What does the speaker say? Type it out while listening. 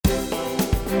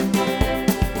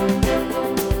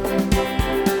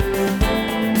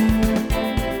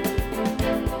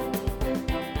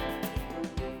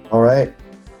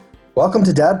Welcome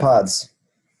to Dad Pods.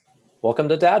 Welcome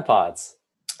to Dad Pods.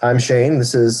 I'm Shane.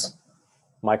 This is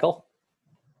Michael.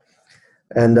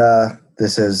 and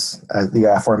this is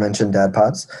the aforementioned Dad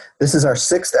Pods. This is our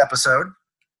 6th episode.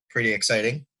 Pretty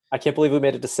exciting. I can't believe we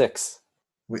made it to 6.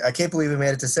 I can't believe we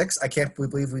made it to 6. I can't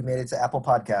believe we made it to Apple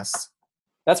Podcasts.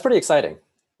 That's pretty exciting.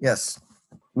 Yes.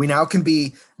 We now can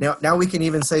be now we can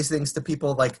even say things to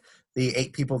people like the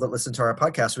 8 people that listen to our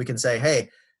podcast. We can say, "Hey,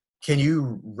 can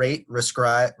you rate,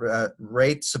 subscribe,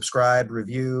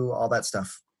 review, all that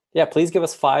stuff?" Yeah, please give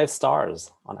us 5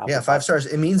 stars on Apple. Yeah, 5 stars.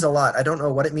 It means a lot. I don't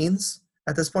know what it means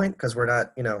at this point because we're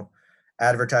not,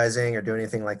 advertising or doing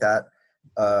anything like that.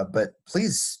 But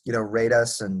please, rate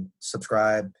us and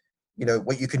subscribe.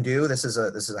 What you can do. This is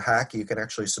a hack. You can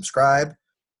actually subscribe,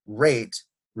 rate,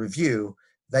 review.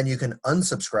 Then you can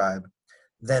unsubscribe,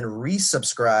 then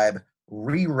resubscribe,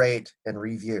 re-rate, and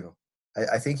review.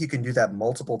 I think you can do that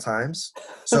multiple times.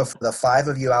 So for the 5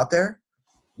 of you out there,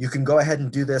 you can go ahead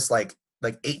and do this like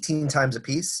 18 times a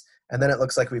piece, and then it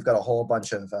looks like we've got a whole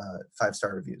bunch of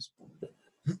 5-star reviews.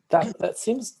 That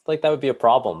seems like that would be a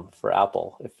problem for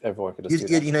Apple if everyone could just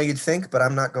do that. You'd think, but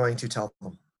I'm not going to tell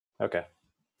them. Okay.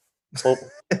 Well,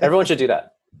 everyone should do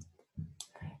that.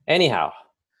 Anyhow,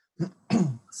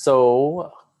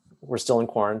 so we're still in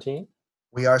quarantine.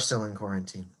 We are still in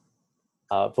quarantine.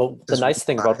 But the nice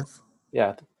thing about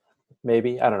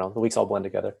maybe, I don't know, the weeks all blend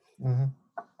together. Mm-hmm.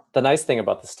 The nice thing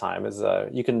about this time is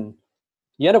you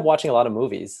end up watching a lot of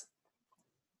movies,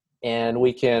 and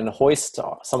we can hoist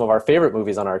some of our favorite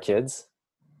movies on our kids,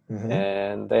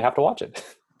 and they have to watch it.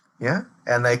 Yeah,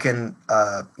 and they can,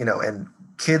 and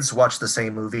kids watch the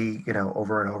same movie,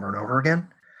 over and over and over again.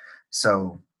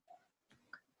 So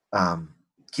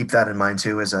keep that in mind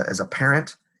too. As a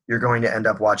parent, you're going to end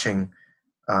up watching.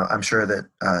 I'm sure that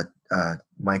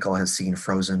Michael has seen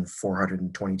Frozen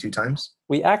 422 times.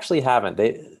 We actually haven't.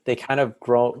 They kind of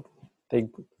grow. They're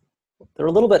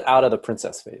a little bit out of the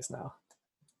princess phase now.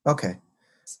 Okay,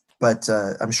 but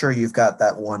I'm sure you've got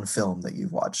that one film that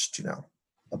you've watched,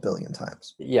 a billion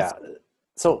times. Yeah.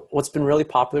 So what's been really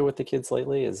popular with the kids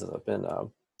lately is they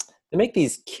make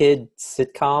these kid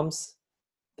sitcoms.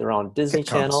 They're on Disney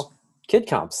Channel.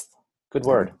 Kidcoms. Good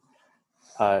word.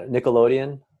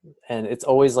 Nickelodeon. And it's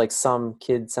always like some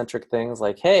kid-centric things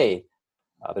like, hey,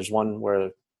 there's one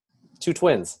where 2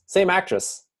 twins, same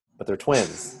actress, but they're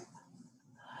twins.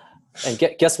 And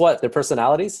guess what? Their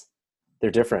personalities? They're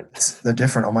different. They're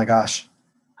different. Oh my gosh.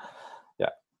 Yeah.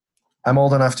 I'm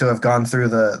old enough to have gone through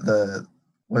there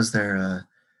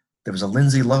was a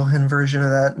Lindsay Lohan version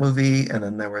of that movie, and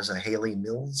then there was a Haley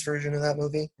Mills version of that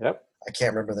movie. Yep. I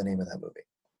can't remember the name of that movie.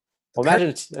 Well, imagine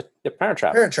it's Parent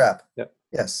Trap. Parent Trap. Yep.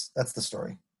 Yes, that's the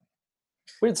story.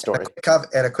 Weird story.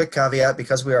 And a quick caveat,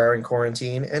 because we are in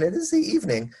quarantine and it is the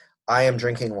evening, I am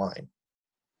drinking wine.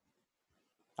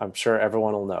 I'm sure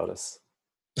everyone will notice.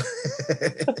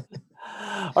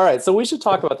 All right, so we should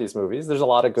talk about these movies. There's a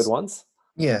lot of good ones.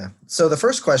 Yeah. So the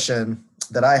first question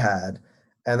that I had,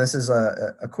 and this is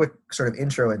a quick sort of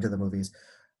intro into the movies.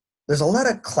 There's a lot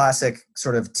of classic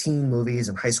sort of teen movies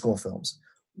and high school films.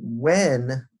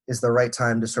 When is the right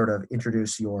time to sort of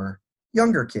introduce your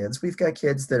younger kids? We've got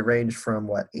kids that range from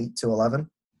 8 to 11.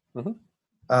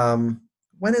 Mm-hmm.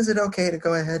 When is it okay to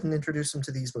go ahead and introduce them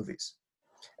to these movies?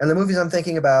 And the movies I'm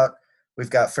thinking about, we've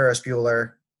got Ferris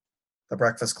Bueller, The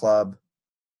Breakfast Club,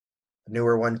 a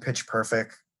newer one, Pitch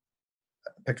Perfect,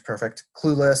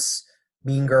 Clueless,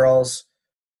 Mean Girls,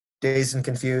 Dazed and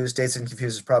Confused. Dazed and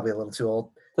Confused is probably a little too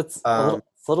old. It's a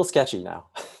little sketchy now.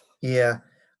 Yeah.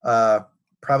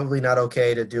 Probably not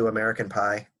okay to do American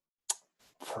Pie.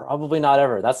 Probably not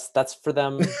ever. That's for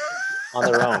them on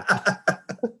their own.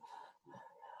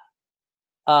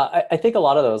 I think a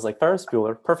lot of those, like Ferris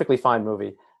Bueller, perfectly fine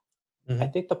movie. Mm-hmm. I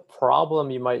think the problem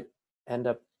you might end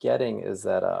up getting is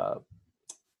that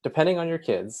depending on your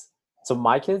kids, so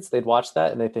my kids, they'd watch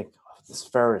that and they think, oh, this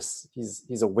Ferris,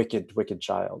 he's a wicked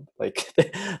child. Like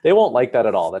they won't like that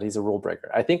at all, that he's a rule breaker.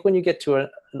 I think when you get to a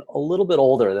little bit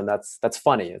older, then that's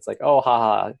funny. It's like, oh,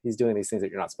 haha, he's doing these things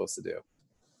that you're not supposed to do.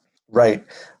 Right.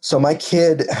 So my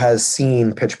kid has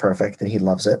seen Pitch Perfect and he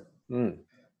loves it. Mm.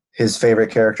 His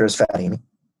favorite character is Fat Amy.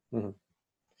 Mm-hmm.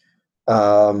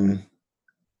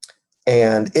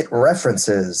 And it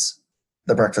references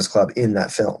The Breakfast Club in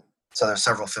that film. So there's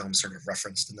several films sort of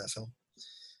referenced in that film.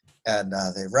 And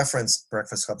they referenced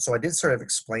Breakfast Club. So I did sort of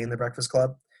explain The Breakfast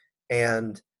Club.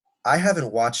 And I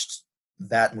haven't watched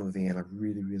that movie in a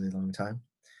really, really long time.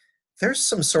 There's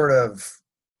some sort of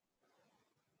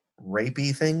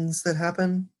rapey things that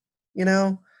happen,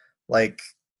 like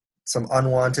some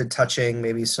unwanted touching,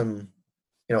 maybe some,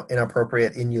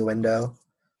 inappropriate innuendo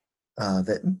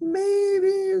that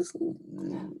maybe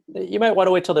You might want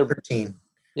to wait till they're 13.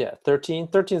 yeah 13.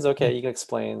 13 is okay. You can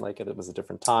explain like it was a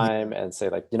different time and say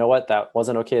like, you know what, that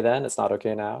wasn't okay then. It's not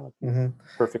okay now. Mm-hmm.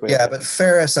 Perfectly Yeah, okay. but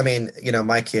Ferris, I mean,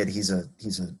 my kid, he's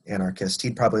an anarchist.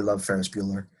 He'd probably love Ferris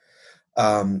Bueller.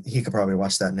 He could probably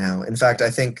watch that now. In fact, I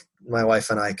think my wife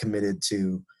and I committed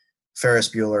to Ferris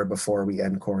Bueller before we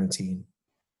end quarantine.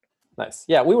 Nice.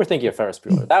 Yeah, we were thinking of Ferris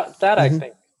Bueller. That I Mm-hmm.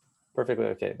 think perfectly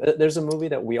okay. There's a movie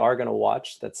that we are going to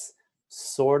watch that's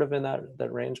sort of in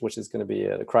that range, which is going to be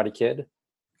The Karate Kid.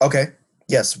 Okay.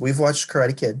 Yes, we've watched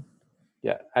Karate Kid.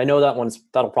 Yeah, I know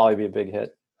that'll probably be a big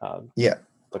hit. Yeah.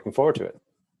 Looking forward to it.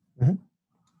 Mm-hmm.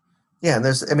 Yeah,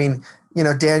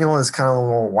 and Daniel is kind of a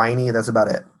little whiny. That's about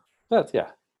it.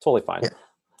 Yeah, totally fine. Yeah.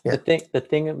 Yeah. The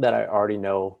thing that I already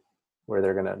know where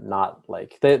they're gonna not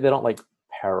like they don't like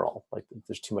peril. Like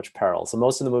there's too much peril. So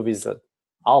most of the movies that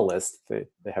I'll list, they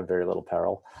have very little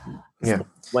peril. Yeah. So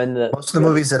when most of the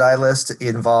movies that I list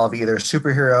involve either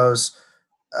superheroes,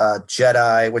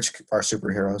 Jedi, which are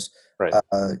superheroes. Right.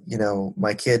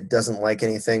 My kid doesn't like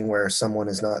anything where someone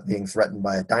is not being threatened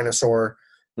by a dinosaur,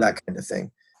 that kind of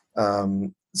thing.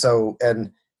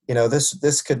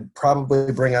 This could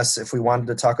probably bring us, if we wanted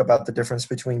to talk about the difference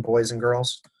between boys and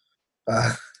girls.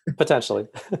 Potentially.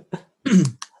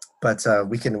 But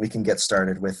we can get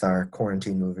started with our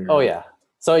quarantine movie. Oh yeah.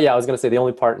 So yeah, I was gonna say the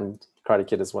only part in Karate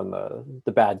Kid is when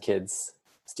the bad kids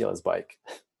steal his bike.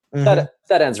 Mm-hmm.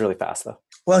 That ends really fast though.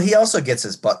 Well, he also gets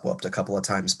his butt whooped a couple of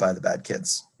times by the bad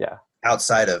kids. Yeah.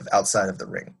 Outside of the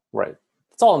ring. Right.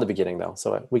 It's all in the beginning though,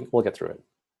 so we'll get through it.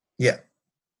 Yeah.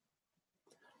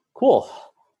 Cool.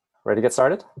 Ready to get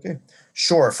started? Okay.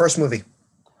 Sure. First movie.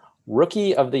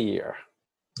 Rookie of the Year.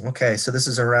 Okay, so this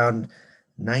is around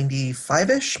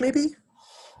 95-ish, maybe?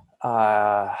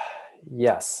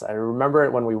 Yes. I remember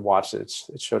it when we watched it.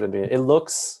 It showed me.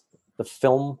 The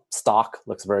film stock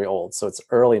looks very old, so it's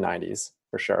early 90s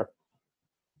for sure.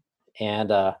 And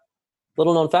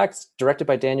little known facts, directed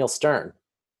by Daniel Stern.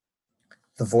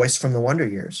 The voice from the Wonder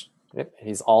Years. Yep.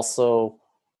 He's also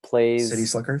plays City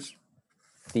Slickers,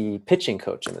 the pitching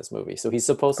coach in this movie. So he's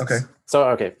supposed to. Okay. So,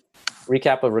 okay.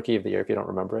 Recap of Rookie of the Year if you don't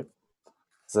remember it.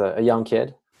 It's a young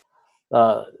kid.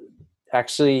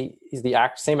 Actually, he's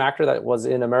the same actor that was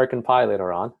in American Pie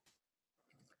later on.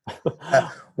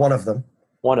 One of them.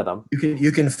 One of them.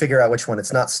 You can figure out which one.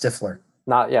 It's not Stifler.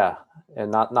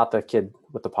 And not the kid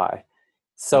with the pie.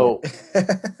 So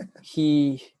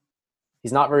he's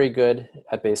not very good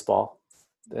at baseball,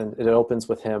 and it opens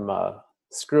with him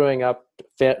screwing up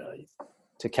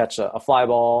to catch a fly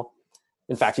ball.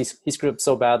 In fact, he screwed up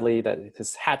so badly that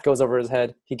his hat goes over his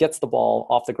head. He gets the ball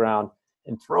off the ground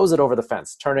and throws it over the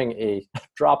fence, turning a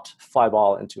dropped fly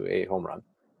ball into a home run.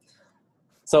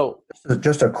 So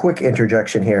just a quick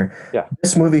interjection here. Yeah.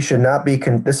 This movie should not be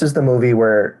this is the movie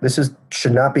where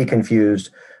should not be confused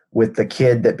with the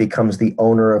kid that becomes the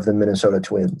owner of the Minnesota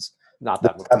Twins. Not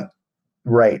that movie.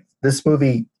 Right. This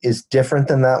movie is different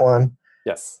than that one.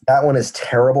 Yes. That one is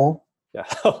terrible. Yeah.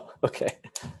 Oh, okay.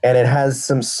 And it has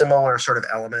some similar sort of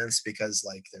elements because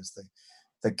like there's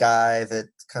the guy that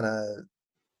kind of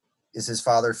is his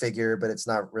father figure, but it's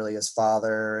not really his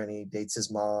father, and he dates his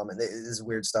mom, and there's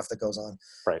weird stuff that goes on.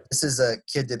 Right. This is a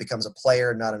kid that becomes a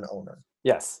player, not an owner.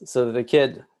 Yes. So the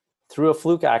kid, through a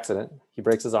fluke accident, he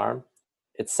breaks his arm.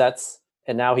 It sets,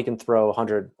 and now he can throw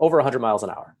over 100 miles an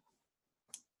hour.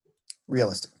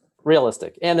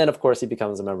 Realistic. And then, of course, he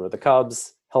becomes a member of the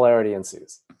Cubs. Hilarity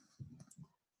ensues.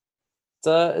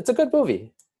 It's a good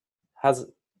movie. Has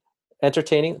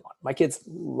entertaining. My kids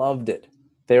loved it.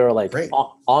 They were like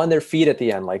on their feet at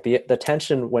the end. Like the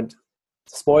tension went.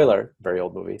 Spoiler, very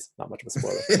old movies, not much of a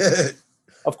spoiler.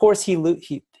 Of course,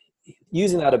 he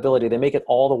using that ability, they make it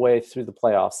all the way through the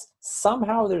playoffs.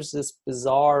 Somehow there's this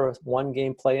bizarre one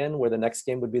game play-in where the next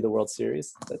game would be the World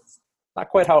Series. That's not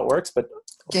quite how it works, but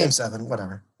okay. Game 7,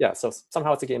 whatever. Yeah, so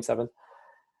somehow it's a game 7.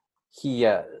 He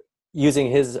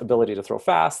using his ability to throw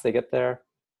fast, they get there.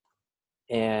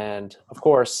 And of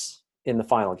course, in the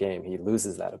final game, he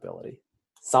loses that ability.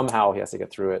 Somehow he has to get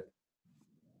through it.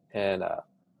 And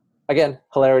again,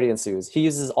 hilarity ensues. He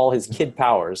uses all his kid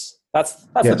powers. That's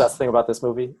the best thing about this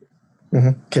movie.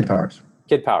 Mm-hmm. Kid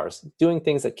powers. Doing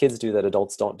things that kids do that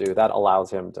adults don't do. That allows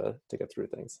him to get through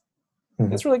things.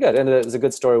 Mm-hmm. It's really good. And it was a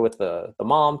good story with the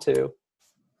mom, too.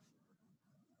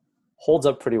 Holds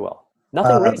up pretty well.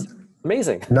 Nothing racist.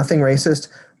 Amazing. Nothing racist.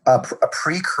 A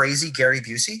pre-crazy Gary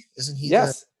Busey, isn't he?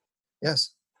 Yes.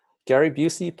 Yes. Gary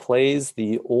Busey plays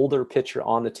the older pitcher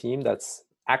on the team that's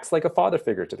acts like a father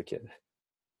figure to the kid.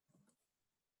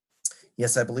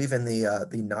 Yes, I believe in the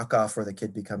knockoff where the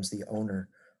kid becomes the owner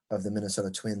of the Minnesota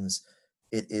Twins.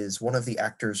 It is one of the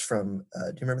actors from.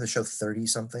 Do you remember the show 30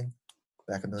 something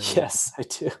back a million years? Yes, I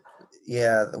do.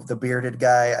 Yeah, the bearded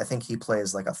guy. I think he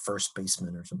plays like a first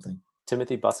baseman or something.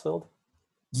 Timothy Busfield.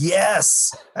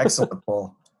 Yes, excellent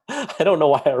pull. I don't know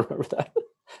why I remember that.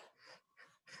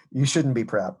 You shouldn't be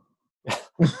proud.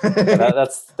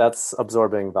 That's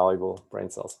absorbing valuable brain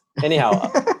cells.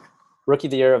 Anyhow, Rookie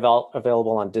of the Year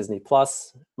available on Disney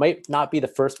Plus. Might not be the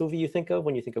first movie you think of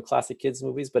when you think of classic kids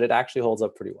movies, but it actually holds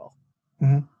up pretty well.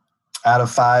 Mm-hmm. Out of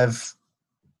 5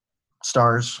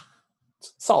 stars.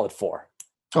 Solid 4.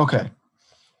 Okay.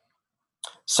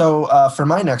 So for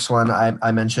my next one,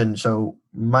 I mentioned, so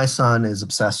my son is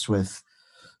obsessed with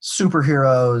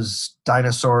superheroes,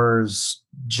 dinosaurs,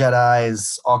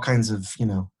 Jedis, all kinds of,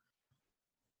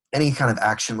 any kind of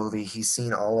action movie. He's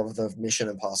seen all of the Mission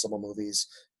Impossible movies.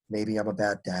 Maybe I'm a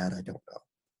bad dad. I don't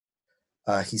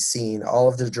know. He's seen all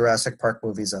of the Jurassic Park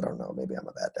movies. I don't know. Maybe I'm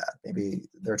a bad dad. Maybe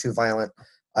they're too violent.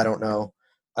 I don't know.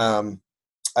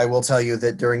 I will tell you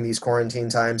that during these quarantine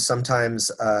times,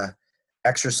 sometimes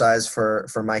exercise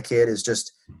for my kid is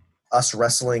just us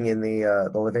wrestling in the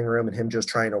living room and him just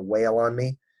trying to wail on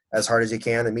me as hard as he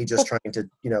can, and me just trying to,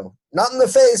 not in the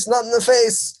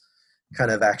face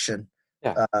kind of action.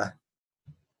 Yeah.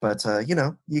 But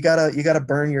you gotta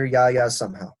burn your yayas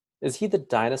somehow. Is he the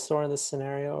dinosaur in this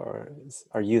scenario, or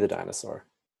are you the dinosaur?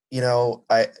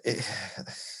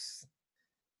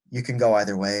 You can go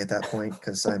either way at that point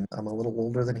because I'm a little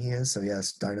older than he is. So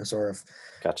yes, dinosaur. If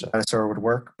Gotcha. Dinosaur would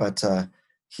work, but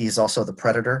he's also the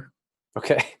predator.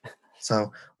 Okay.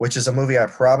 So, which is a movie I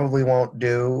probably won't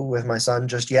do with my son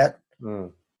just yet,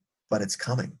 but it's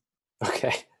coming. Okay,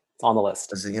 it's on the list.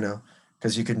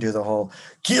 Because you can do the whole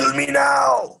 "kill me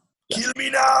now, kill me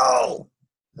now."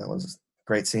 That was a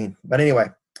great scene. But anyway,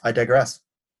 I digress.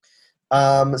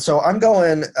 So I'm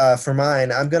going for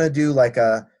mine. I'm going to do like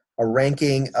a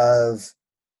ranking of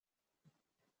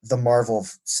the Marvel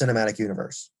Cinematic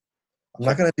Universe. I'm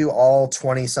not going to do all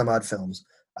 20 some odd films.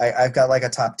 I've got like a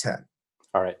top 10.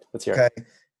 All right, let's hear it.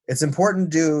 It's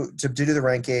important to do the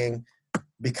ranking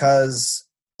because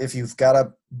if you've got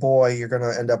a boy, you're going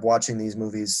to end up watching these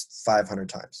movies 500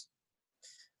 times.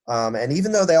 And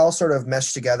even though they all sort of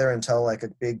mesh together and tell like a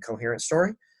big coherent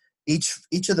story, each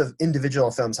of the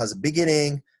individual films has a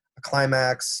beginning, a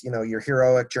climax, your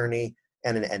heroic journey,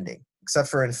 and an ending. Except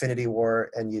for Infinity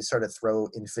War, and you sort of throw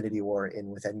Infinity War in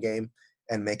with Endgame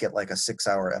and make it like a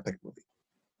 6-hour epic movie.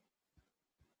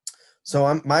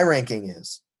 So my ranking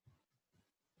is,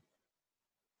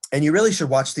 and you really should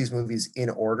watch these movies in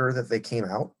order that they came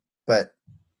out, but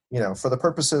for the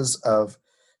purposes of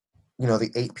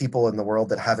the 8 people in the world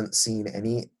that haven't seen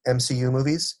any MCU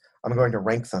movies, I'm going to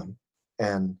rank them,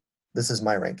 and this is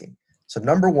my ranking. So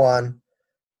number 1,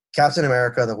 Captain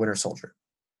America: The Winter Soldier.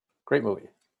 Great movie.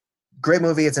 Great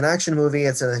movie. It's an action movie.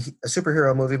 It's a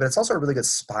superhero movie, but it's also a really good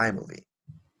spy movie.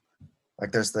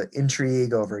 Like there's the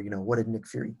intrigue over, what did Nick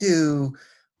Fury do?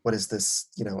 What is this,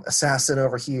 assassin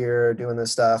over here doing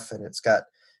this stuff? And it's got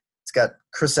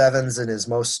Chris Evans in his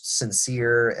most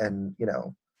sincere and,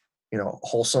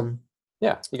 wholesome.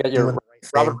 Yeah, you got your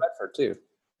Robert Redford too.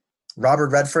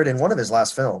 Robert Redford in one of his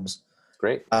last films.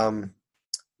 Great. The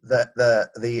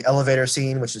elevator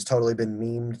scene, which has totally been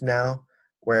memed now,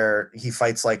 where he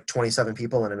fights like 27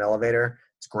 people in an elevator.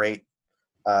 It's great.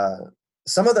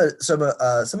 Some of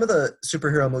the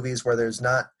superhero movies where there's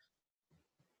not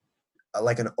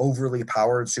like an overly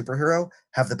powered superhero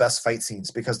have the best fight scenes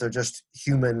because they're just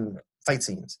human fight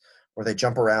scenes where they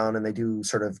jump around and they do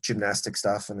sort of gymnastic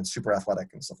stuff and it's super athletic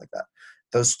and stuff like that.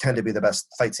 Those tend to be the best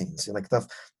fight scenes. Like the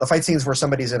fight scenes where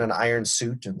somebody's in an iron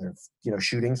suit and they're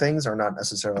shooting things are not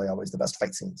necessarily always the best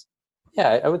fight scenes.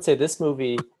 Yeah, I would say this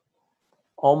movie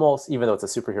almost, even though it's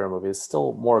a superhero movie, is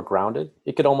still more grounded.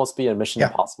 It could almost be a Mission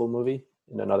Impossible movie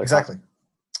in another. Exactly.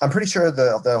 I'm pretty sure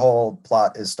the whole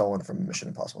plot is stolen from a Mission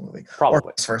Impossible movie. Probably.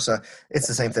 Or vice versa. It's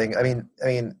the same thing. I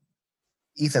mean,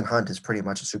 Ethan Hunt is pretty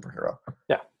much a superhero.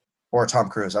 Yeah. Or Tom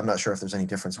Cruise. I'm not sure if there's any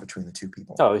difference between the two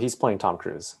people. Oh, he's playing Tom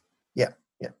Cruise. Yeah.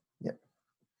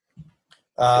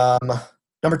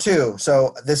 Number 2.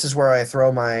 So this is where I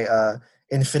throw my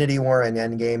Infinity War and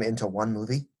Endgame into one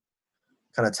movie.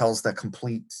 Kind of tells the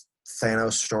complete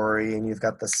Thanos story, and you've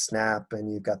got the snap,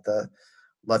 and you've got the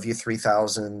Love You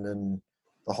 3000, and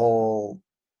the whole.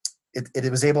 It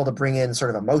was able to bring in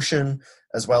sort of emotion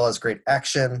as well as great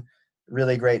action,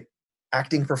 really great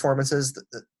acting performances.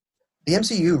 The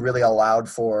MCU really allowed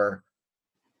for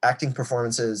acting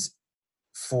performances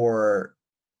for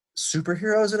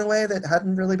superheroes in a way that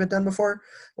hadn't really been done before.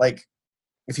 Like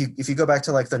if you go back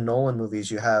to like the Nolan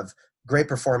movies, you have great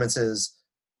performances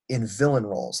in villain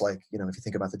roles. Like, if you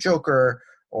think about the Joker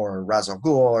or Ra's al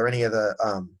Ghul or any of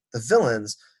the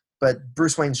villains, but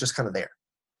Bruce Wayne's just kind of there,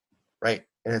 right?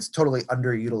 And it's totally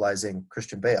underutilizing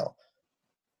Christian Bale.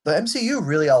 The MCU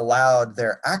really allowed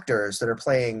their actors that are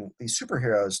playing these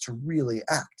superheroes to really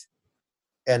act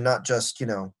and not just,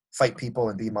 fight people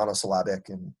and be monosyllabic.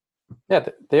 And Yeah,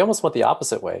 they almost went the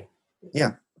opposite way.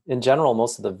 yeah, In general,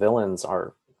 most of the villains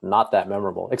are not that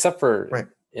memorable, except for right.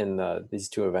 in these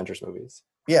two Avengers movies.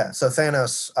 Yeah, so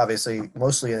Thanos, obviously,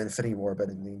 mostly in Infinity War, but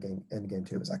in the Endgame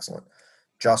too, was excellent.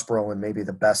 Joss Brolin, maybe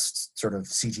the best sort of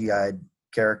CGI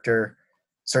character,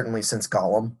 certainly since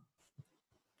Gollum.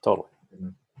 Totally.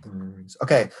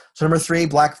 Okay, so number 3,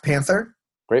 Black Panther.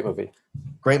 Great movie.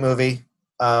 Great movie.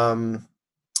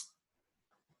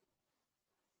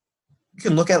 You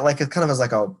can look at it kind of as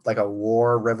like a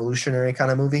war revolutionary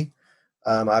kind of movie.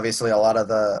 Obviously, a lot of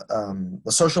the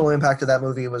social impact of that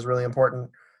movie was really important.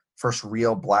 First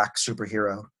real black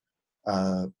superhero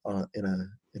in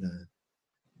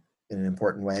an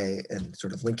important way, and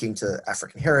sort of linking to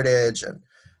African heritage and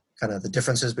kind of the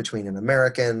differences between an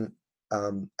American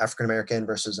African American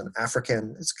versus an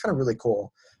African. It's kind of really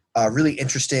cool. Really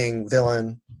interesting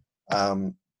villain.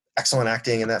 Excellent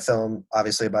acting in that film,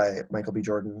 obviously by Michael B.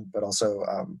 Jordan, but also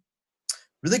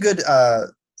really good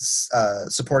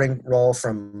supporting role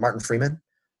from Martin Freeman,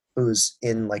 who's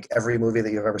in like every movie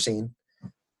that you've ever seen.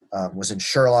 Was in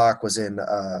Sherlock, was in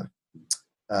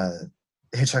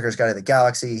Hitchhiker's Guide to the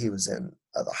Galaxy. He was in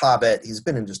The Hobbit. He's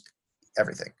been in just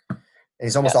everything. And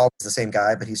he's almost always the same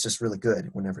guy, but he's just really good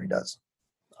whenever he does.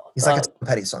 He's like a Tom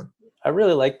Petty son. I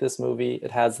really like this movie.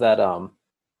 It has that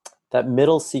that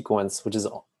middle sequence, which is,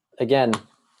 again,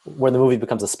 where the movie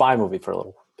becomes a spy movie for a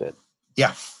little bit.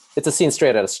 Yeah. It's a scene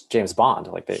straight out of James Bond.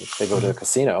 Like they go to a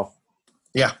casino.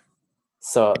 Yeah.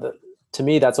 So to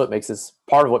me, that's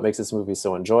part of what makes this movie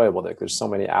so enjoyable. Like there's so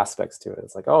many aspects to it.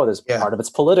 It's like, there's part of it's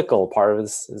political, part of it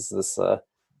is this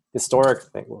historic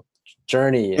thing,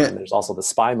 journey, and there's also the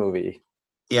spy movie.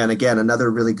 Yeah, and again,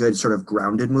 another really good sort of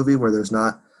grounded movie where there's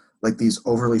not like these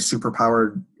overly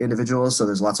superpowered individuals. So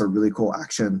there's lots of really cool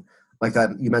action. Like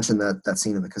that, you mentioned that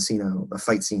scene in the casino, the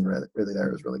fight scene really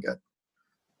there was really good.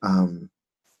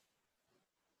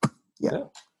 Yeah.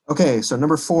 Okay, so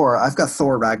number 4, I've got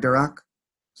Thor Ragnarok.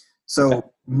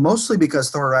 So mostly because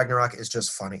Thor Ragnarok is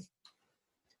just funny.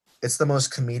 It's the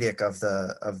most comedic of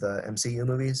the MCU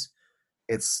movies.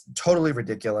 It's totally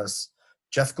ridiculous.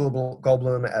 Jeff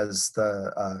Goldblum as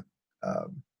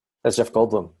That's Jeff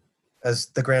Goldblum. As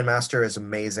the Grandmaster is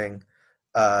amazing.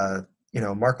 Mark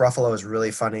Ruffalo is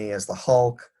really funny as the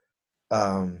Hulk.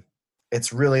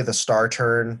 It's really the star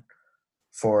turn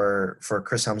for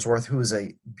Chris Hemsworth, who is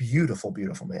a beautiful,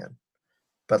 beautiful man.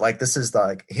 But like this is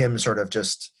like him sort of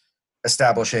just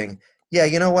establishing,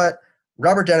 you know what?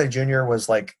 Robert Downey Jr. was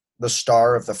like the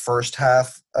star of the first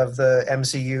half of the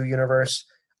MCU universe.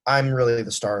 I'm really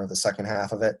the star of the second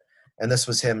half of it. And this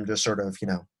was him just sort of,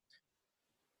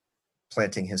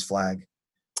 planting his flag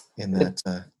in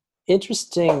that.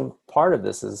 Interesting part of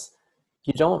this is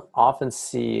you don't often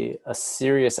see a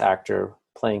serious actor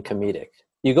playing comedic.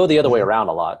 You go the other way around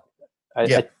a lot.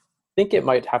 I think it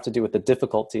might have to do with the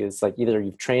difficulty. It's like either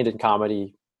you've trained in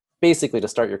comedy basically to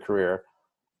start your career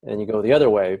and you go the other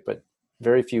way, but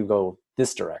very few go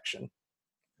this direction.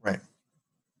 Right.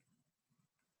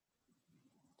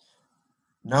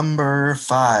 Number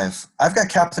 5. I've got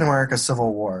Captain America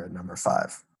Civil War at number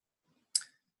 5.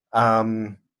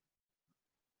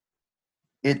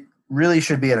 It really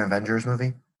should be an Avengers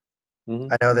movie.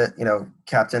 Mm-hmm. I know that,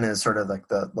 Captain is sort of like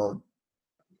the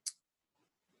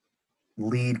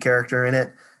lead character in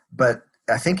it, but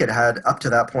I think it had, up to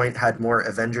that point, had more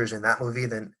Avengers in that movie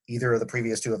than either of the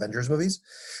previous 2 Avengers movies.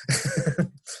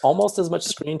 Almost as much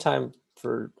screen time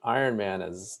for Iron Man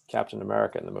as Captain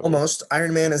America in the movie. Almost.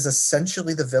 Iron Man is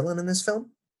essentially the villain in this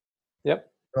film. Yep.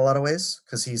 In a lot of ways,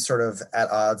 because he's sort of at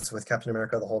odds with Captain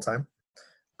America the whole time.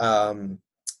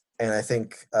 And I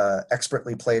think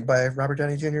expertly played by Robert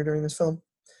Downey Jr. during this film.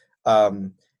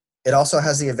 It also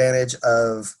has the advantage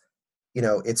of,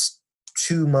 its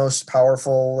 2 most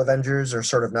powerful Avengers are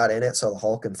sort of not in it, so the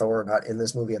Hulk and Thor are not in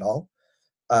this movie at all.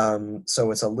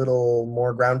 So it's a little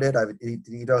more grounded.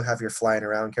 You don't have your flying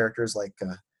around characters like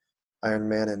Iron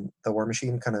Man and the War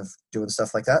Machine kind of doing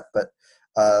stuff like that. But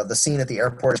the scene at the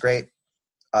airport is great.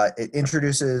 It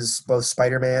introduces both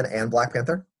Spider-Man and Black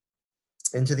Panther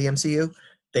into the MCU.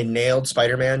 They nailed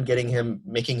Spider-Man,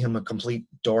 making him a complete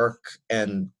dork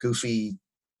and goofy,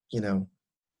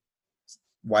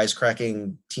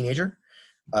 wisecracking teenager,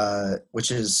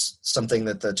 which is something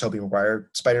that the Tobey Maguire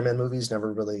Spider-Man movies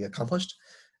never really accomplished.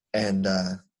 And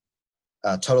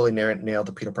totally nailed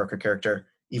the Peter Parker character,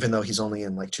 even though he's only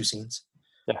in like 2 scenes.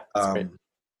 Yeah, that's great.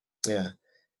 Yeah,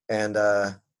 and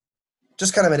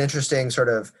just kind of an interesting sort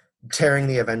of tearing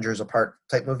the Avengers apart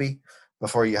type movie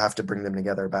before you have to bring them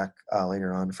together back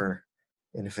later on for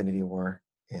Infinity War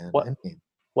and What Endgame.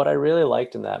 what I really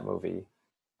liked in that movie,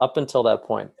 up until that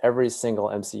point, every single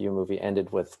MCU movie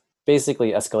ended with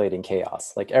basically escalating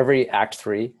chaos. Like every Act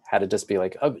Three had to just be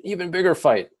like an even bigger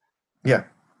fight. Yeah,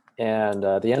 And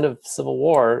the end of Civil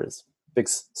War is big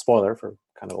spoiler for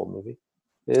kind of old movie.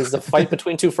 Is a fight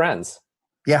between two friends.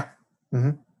 yeah,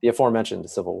 hmm The aforementioned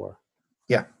Civil War,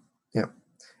 yeah, yeah.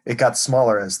 It got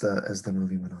smaller as the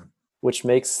movie went on. which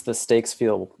makes the stakes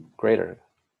feel greater.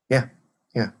 Yeah,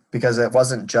 yeah, because it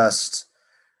wasn't just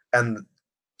and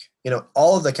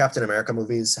all of the Captain America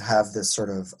movies have this sort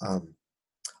of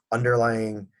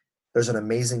underlying. There's an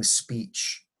amazing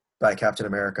speech by Captain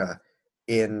America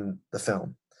in the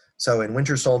film. So in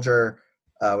Winter Soldier,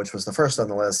 which was the first on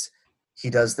the list, he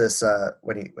does this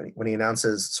when he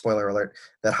announces, spoiler alert,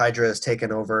 that Hydra has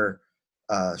taken over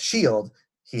Shield.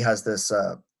 He has this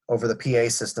over the PA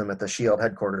system at the Shield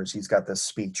headquarters. He's got this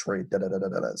speech where he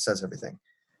says everything,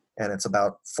 and it's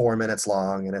about 4 minutes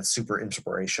long, and it's super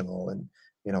inspirational, and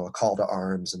a call to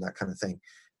arms and that kind of thing.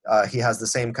 He has the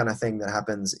same kind of thing that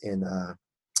happens in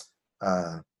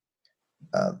uh,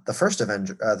 the first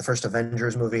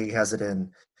Avengers movie. He has it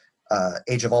in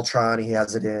Age of Ultron. He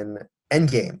has it in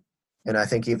Endgame, and I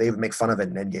think they even make fun of it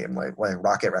in Endgame, like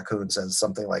Rocket Raccoon says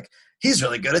something like, "He's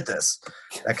really good at this,"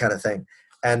 that kind of thing.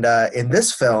 And in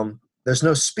this film, there's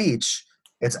no speech.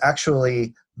 It's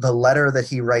actually the letter that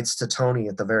he writes to Tony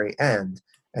at the very end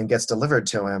and gets delivered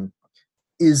to him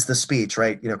is the speech,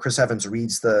 right? Chris Evans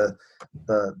reads the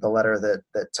letter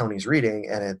that Tony's reading,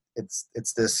 and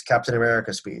it's this Captain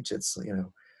America speech. It's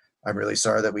I'm really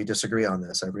sorry that we disagree on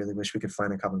this. I really wish we could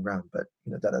find a common ground, but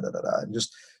da da da da da. And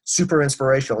just super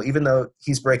inspirational. Even though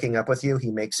he's breaking up with you,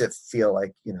 he makes it feel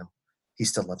like he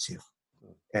still loves you,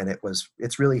 and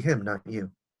it's really him, not you.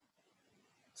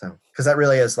 So because that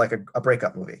really is like a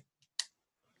breakup movie.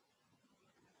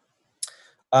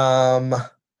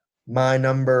 My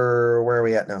number, where are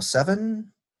we at now?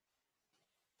 7,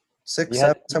 6,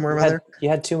 7, somewhere around there. You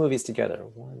had two movies together.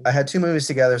 I had 2 movies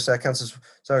together, so that counts as.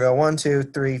 So I go 1, 2,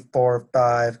 3, 4,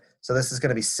 5. So this is going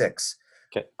to be 6.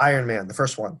 Okay. Iron Man, the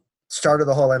first one, started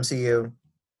the whole MCU,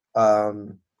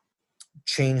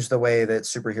 changed the way that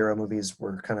superhero movies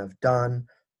were kind of done.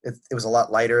 It was a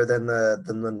lot lighter than the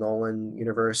Nolan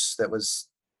universe that was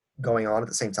going on at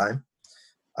the same time.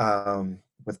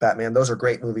 With Batman, those are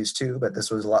great movies too, but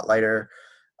this was a lot lighter.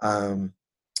 The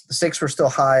stakes were still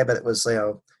high, but it was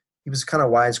he was kind of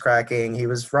wisecracking. He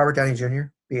was Robert Downey Jr.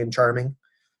 being charming.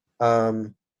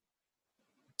 It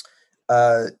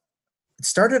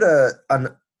started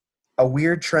a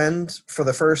weird trend for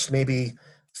the first maybe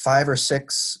 5 or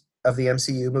 6 of the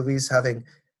MCU movies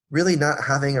not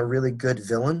having a really good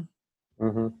villain.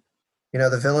 Mm-hmm.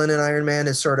 The villain in Iron Man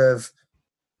is sort of,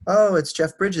 oh, it's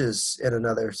Jeff Bridges in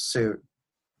another suit.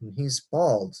 He's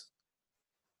bald.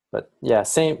 But yeah,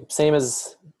 same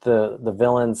as the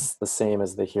villain's the same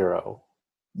as the hero.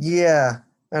 Yeah,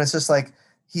 and it's just like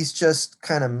he's just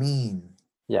kind of mean.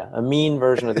 Yeah, a mean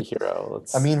version of the hero.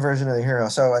 A mean version of the hero.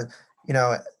 So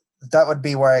that would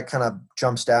be where it kind of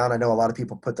jumps down. I know a lot of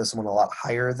people put this one a lot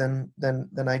higher than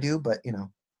I do, but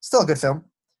still a good film.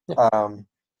 Yeah.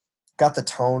 Got the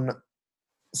tone,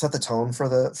 set the tone for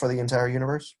the entire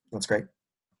universe. That's great.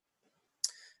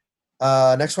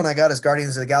 Next one I got is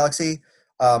Guardians of the Galaxy,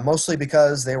 mostly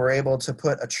because they were able to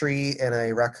put a tree and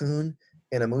a raccoon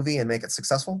in a movie and make it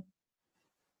successful.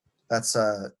 That's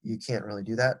you can't really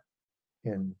do that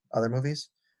in other movies.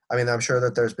 I mean, I'm sure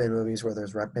that there's been movies where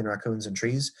there's been raccoons and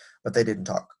trees, but they didn't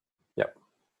talk. Yep.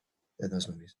 In those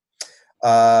movies.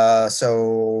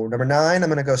 So number 9, I'm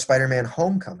going to go Spider-Man: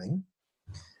 Homecoming.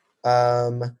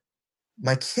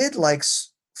 My kid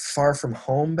likes Far From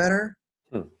Home better.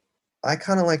 I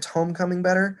kind of liked Homecoming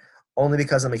better, only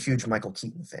because I'm a huge Michael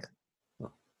Keaton fan.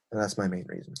 And that's my main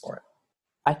reason for it.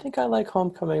 I think I like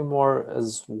Homecoming more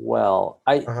as well.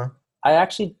 I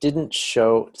actually didn't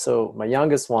show, so my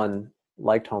youngest one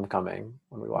liked Homecoming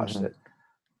when we watched it.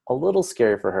 A little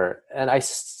scary for her. And I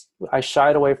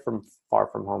shied away from Far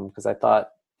From Home because I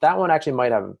thought that one actually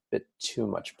might have a bit too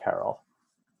much peril.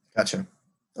 Gotcha.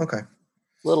 Okay.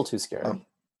 A little too scary.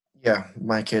 Yeah,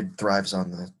 my kid thrives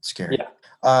on the scary. Yeah.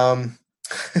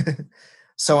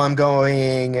 So I'm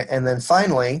going, and then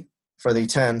finally, for the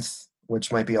 10th,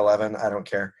 which might be 11, I don't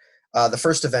care, the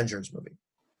first Avengers movie.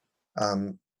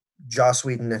 Joss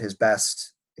Whedon at his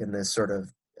best in this sort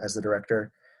of, as the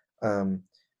director. Kind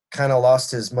of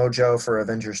lost his mojo for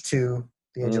Avengers 2,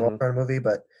 the Age of Ultron movie,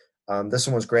 but this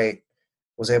one was great.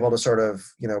 Was able to sort of,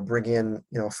 bring in,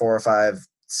 4 or 5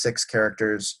 6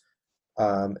 characters,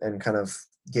 and kind of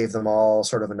gave them all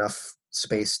sort of enough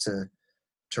space to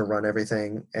run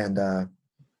everything. And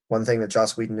one thing that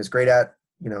Joss Whedon is great at,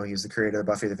 he's the creator of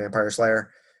Buffy the Vampire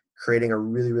Slayer, creating a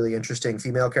really, really interesting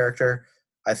female character.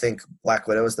 I think Black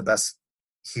Widow is the best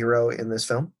hero in this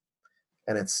film,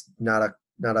 and it's not a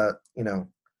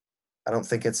I don't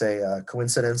think it's a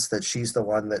coincidence that she's the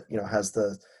one that has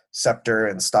the scepter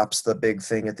and stops the big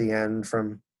thing at the end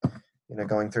from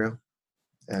going through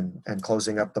and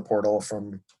closing up the portal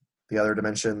from the other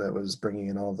dimension that was bringing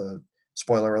in all the,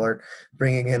 spoiler alert,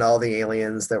 bringing in all the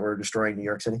aliens that were destroying New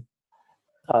York City.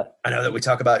 I know that we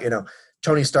talk about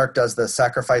Tony Stark does the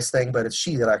sacrifice thing, but it's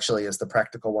she that actually is the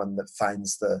practical one that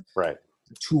finds the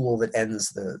tool that ends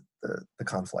the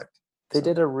conflict. They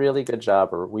did a really good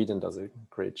job, or Whedon does a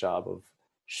great job of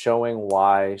showing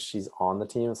why she's on the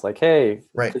team. It's like, hey,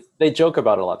 they joke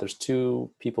about it a lot. There's 2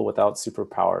 people without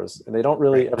superpowers, and they don't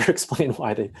really ever explain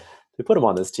why they put them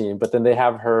on this team. But then they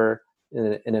have her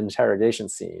in an interrogation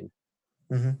scene,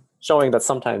 showing that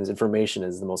sometimes information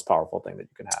is the most powerful thing that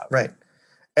you can have. Right.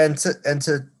 And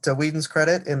to Whedon's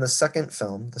credit, in the second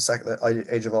film, the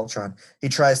Age of Ultron, he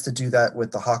tries to do that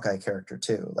with the Hawkeye character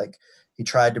too. Like, he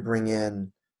tried to bring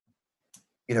in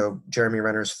Jeremy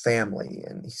Renner's family,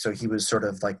 and so he was sort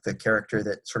of like the character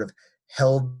that sort of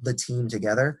held the team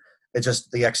together. It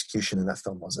just, the execution in that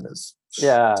film wasn't as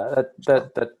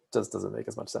that just doesn't make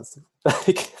as much sense to me.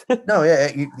 No,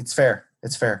 yeah, it's fair.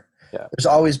 Yeah, there's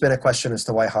always been a question as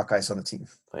to why Hawkeye's on the team.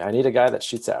 I need a guy that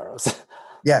shoots arrows.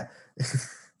 Yeah.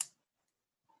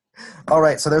 All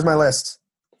right, so there's my list.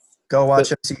 Go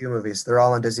watch MCU movies. They're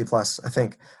all on Disney Plus. I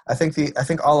think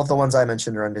all of the ones I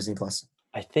mentioned are on Disney Plus.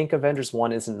 I think Avengers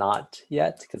 1 is not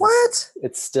yet. What?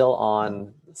 It's still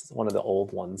on one of the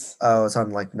old ones. Oh, it's on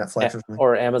like Netflix or something?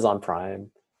 Or Amazon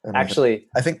Prime. Actually,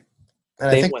 I think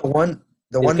the one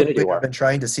movie I've been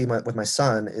trying to see with my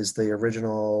son is the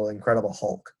original Incredible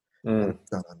Hulk.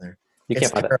 It's not on there. It's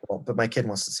terrible, but my kid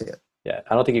wants to see it. Yeah,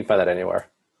 I don't think you can find that anywhere.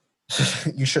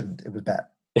 You shouldn't. It was bad.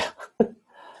 Yeah.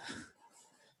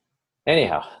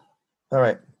 Anyhow. All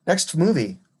right. Next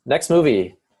movie.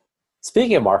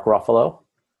 Speaking of Mark Ruffalo,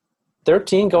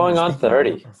 13 going on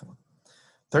 30.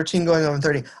 13 going on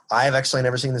 30. I've actually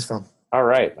never seen this film. All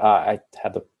right. I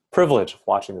had the privilege of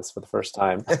watching this for the first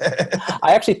time.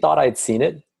 I actually thought I'd seen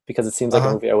it because it seems like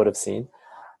a movie I would have seen.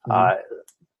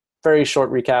 Very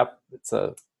short recap. It's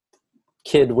a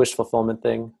kid wish fulfillment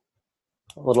thing.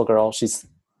 A little girl. She's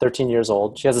 13 years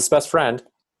old. She has this best friend.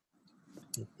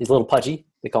 He's a little pudgy.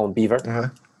 They call him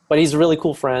Beaver. But he's a really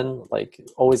cool friend, like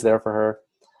always there for her.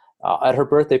 At her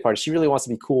birthday party, she really wants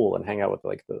to be cool and hang out with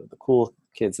like the cool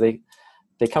kids. They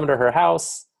come to her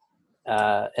house,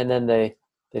 and then they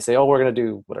say, "Oh, we're gonna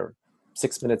do whatever,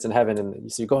 6 minutes in heaven."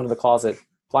 And so you go into the closet,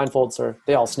 blindfolds her.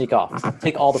 They all sneak off,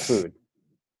 take all the food,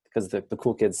 because the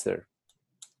cool kids they're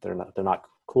not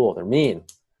cool. They're mean.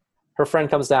 Her friend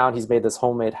comes down. He's made this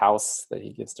homemade house that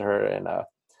he gives to her, and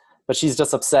but she's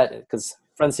just upset because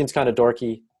friend seems kind of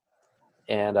dorky,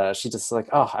 and she just like,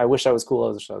 "Oh, I wish I was cool.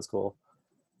 I wish I was cool."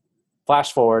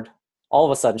 Flash forward, all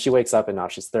of a sudden she wakes up and now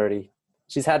she's 30.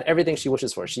 She's had everything she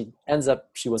wishes for. She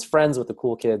was friends with the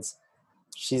cool kids.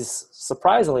 She's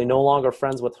surprisingly no longer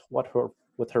friends with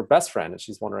her best friend, and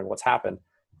she's wondering what's happened.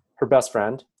 Her best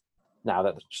friend, now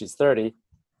that she's 30,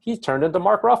 he turned into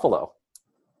Mark Ruffalo.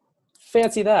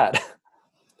 Fancy that.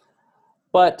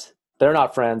 But they're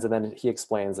not friends, and then he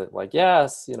explains that, like,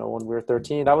 yes, when we were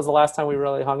 13, that was the last time we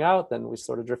really hung out, then we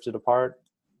sort of drifted apart.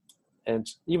 And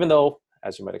even though,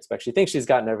 as you might expect, she thinks she's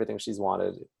gotten everything she's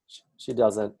wanted, she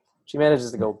doesn't. She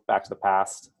manages to go back to the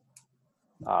past,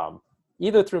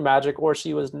 either through magic or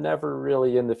she was never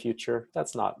really in the future.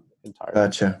 That's not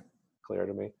entirely clear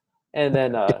to me. And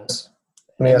then let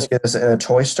me ask you this: in a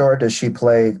toy store, does she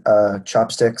play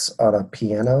chopsticks on a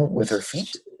piano with her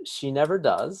feet? She never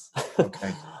does.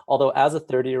 Okay. Although as a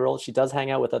 30-year-old, she does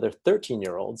hang out with other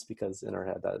 13-year-olds because in her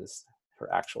head that is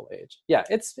her actual age. Yeah,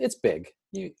 it's big.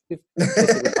 Big.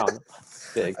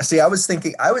 See, I was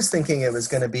thinking it was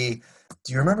going to be.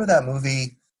 Do you remember that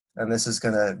movie? And this is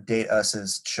going to date us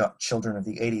as children of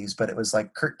the 80s, but it was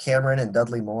like Kirk Cameron and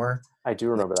Dudley Moore. I do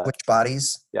remember that. Which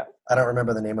Bodies? Yeah. I don't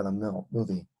remember the name of the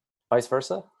movie. Vice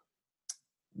versa?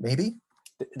 Maybe.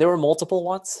 There were multiple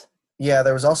ones? Yeah,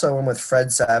 there was also one with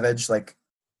Fred Savage, like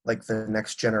The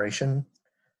Next Generation.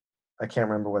 I can't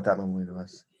remember what that movie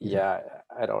was. Yeah,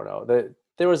 I don't know.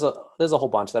 There's a whole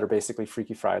bunch that are basically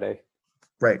Freaky Friday.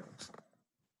 Right.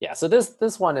 Yeah, so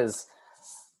this one is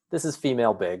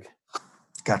female big.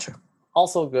 Gotcha.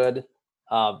 Also good.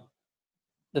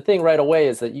 The thing right away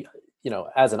is that you know,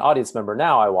 as an audience member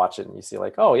now, I watch it and you see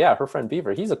like, oh yeah, her friend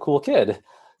Beaver, he's a cool kid.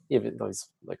 even though he's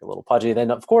like a little pudgy.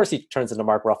 Then of course he turns into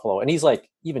Mark Ruffalo, and he's like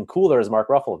even cooler as Mark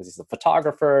Ruffalo because he's a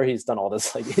photographer. He's done all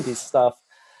this like indie stuff.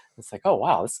 It's like, oh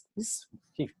wow,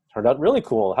 he turned out really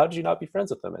cool. How did you not be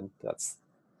friends with him? And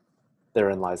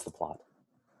therein lies the plot.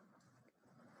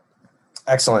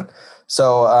 Excellent.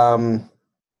 So,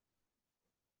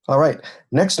 all right.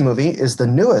 Next movie is the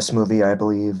newest movie, I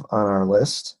believe, on our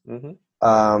list. Mm-hmm.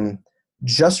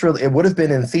 It would have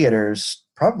been in theaters,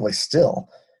 probably still,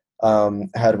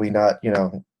 had we not,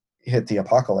 hit the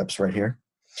apocalypse right here.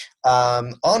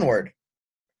 Onward.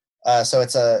 So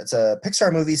it's a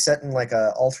Pixar movie set in like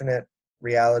a alternate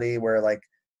reality where like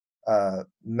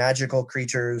magical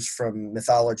creatures from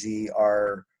mythology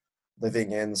are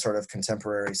living in sort of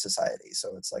contemporary society.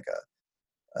 So it's like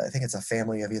I think it's a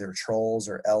family of either trolls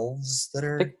or elves that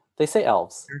are. They say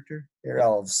elves. They're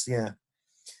elves, yeah.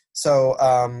 So,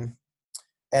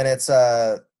 and it's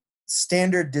a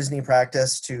standard Disney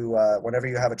practice to whenever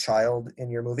you have a child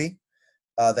in your movie,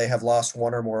 they have lost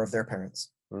one or more of their parents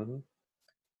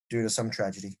due to some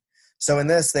tragedy. So in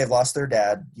this, they've lost their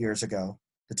dad years ago,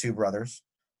 the two brothers,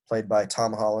 played by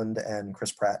Tom Holland and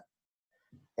Chris Pratt.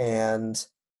 And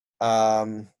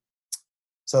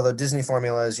so the Disney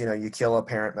formula is, you kill a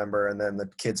parent member and then the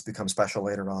kids become special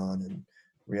later on and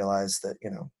realize that,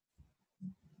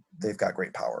 they've got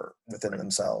great power within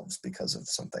themselves because of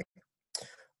something.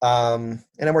 And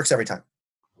it works every time.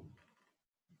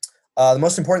 The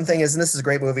most important thing is, and this is a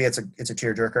great movie, it's a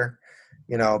tearjerker,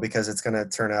 because it's going to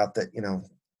turn out that,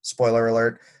 spoiler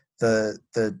alert,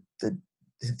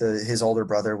 his older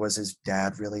brother was his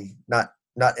dad, really not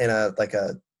in a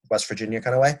West Virginia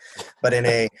kind of way, but in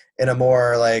a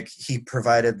more like he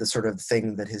provided the sort of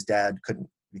thing that his dad couldn't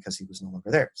because he was no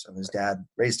longer there. So his dad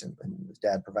raised him, and his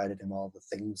dad provided him all the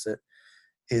things that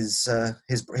his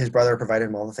brother provided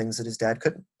him all the things that his dad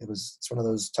couldn't. It's one of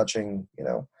those touching,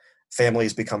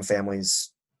 families become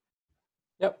families.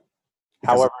 Yep.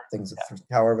 However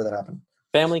that happened.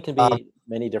 Family can be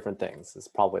many different things. Is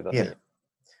probably the theme.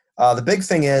 The big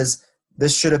thing is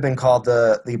this should have been called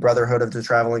the Brotherhood of the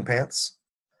Traveling Pants,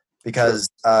 because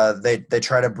they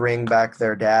try to bring back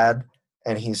their dad,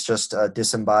 and he's just a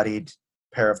disembodied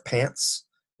pair of pants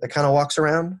that kind of walks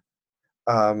around.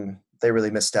 They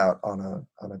really missed out on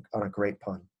a great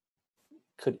pun.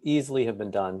 Could easily have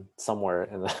been done somewhere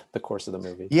in the course of the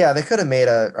movie. Yeah, they could have made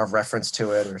a reference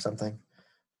to it or something.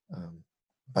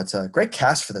 But great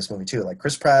cast for this movie too. Like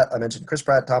Chris Pratt, I mentioned Chris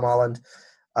Pratt, Tom Holland,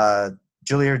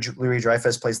 Julia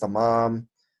Louis-Dreyfus plays the mom.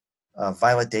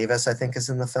 Violet Davis, I think, is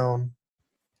in the film.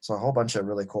 So a whole bunch of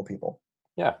really cool people.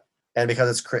 Yeah. And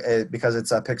because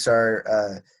it's a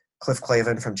Pixar, Cliff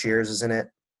Clavin from Cheers is in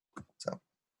it. So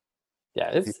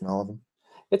yeah, it's all of them.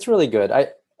 It's really good.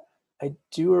 I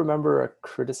do remember a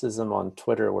criticism on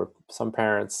Twitter where some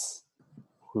parents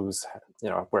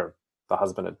where the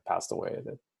husband had passed away,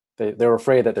 that they were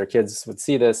afraid that their kids would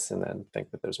see this and then think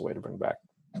that there's a way to bring back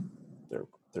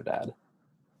their dad.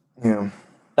 Yeah.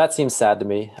 That seems sad to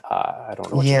me. I don't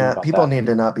know what to do about people that. need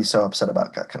to not be so upset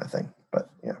about that kind of thing. But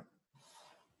yeah.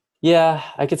 Yeah,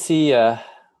 I could see. I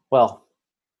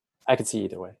could see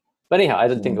either way. But anyhow, I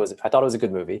didn't think it was. I thought it was a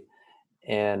good movie.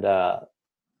 And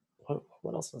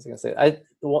what else was I going to say?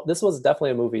 This was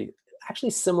definitely a movie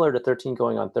actually similar to 13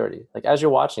 Going on 30. Like as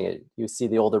you're watching it, you see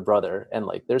the older brother, and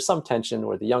like there's some tension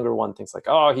where the younger one thinks like,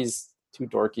 oh, he's too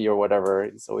dorky or whatever.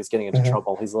 He's always getting into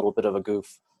trouble. He's a little bit of a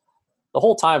goof. The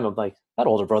whole time I'm like, that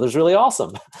older brother's really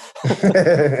awesome.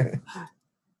 Because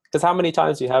how many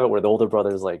times do you have it where the older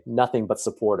brother is like nothing but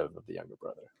supportive of the younger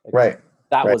brother? Like, right.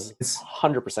 That was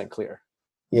 100% clear.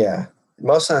 Yeah.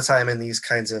 Most of the time in these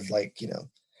kinds of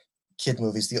kid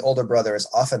movies, the older brother is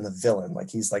often the villain. Like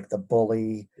he's like the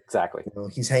bully. Exactly.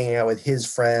 He's hanging out with his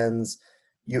friends.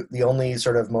 The only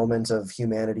sort of moment of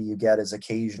humanity you get is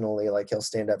occasionally like he'll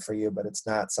stand up for you, but it's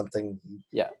not something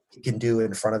he can do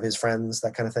in front of his friends,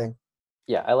 that kind of thing.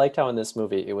 Yeah, I liked how in this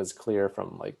movie it was clear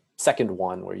from like second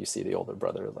one where you see the older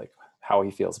brother, like how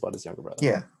he feels about his younger brother.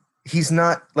 Yeah. He's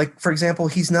not, like, for example,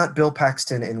 he's not Bill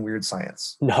Paxton in Weird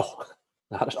Science. No,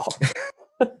 not at all.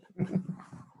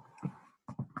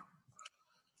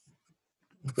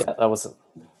 Yeah, that was a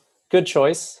good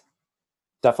choice.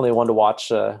 Definitely one to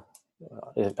watch, again,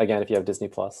 if you have Disney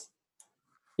Plus.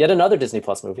 Yet another Disney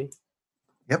Plus movie.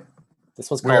 Yep.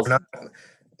 This one's called...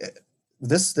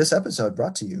 This episode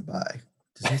brought to you by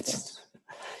Disney Plus.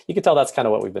 You can tell that's kind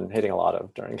of what we've been hitting a lot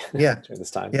of during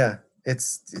this time. Yeah,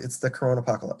 it's the Corona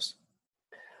apocalypse.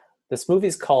 This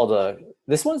movie's called,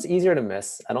 this one's easier to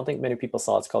miss. I don't think many people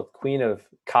saw it. It's called Queen of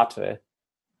Katwe.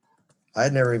 I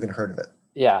had never even heard of it.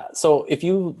 Yeah, so if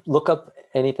you look up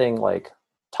anything like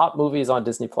top movies on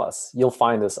Disney Plus, you'll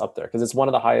find this up there because it's one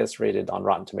of the highest rated on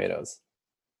Rotten Tomatoes.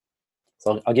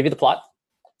 So I'll give you the plot.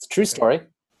 It's a true story.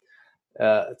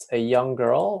 It's a young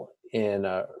girl in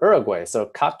Uruguay. So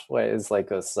Katwe is like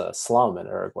this slum in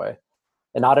Uruguay,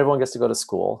 and not everyone gets to go to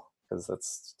school because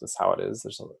that's just how it is.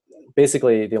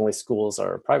 Basically, the only schools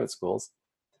are private schools.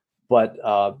 But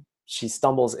she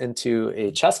stumbles into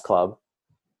a chess club,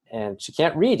 and she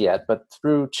can't read yet. But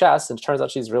through chess, and it turns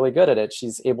out she's really good at it,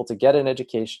 she's able to get an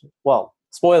education. Well,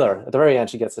 spoiler, at the very end,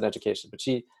 she gets an education. But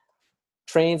she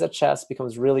trains at chess,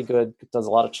 becomes really good, does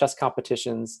a lot of chess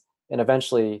competitions, and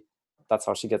eventually that's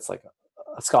how she gets like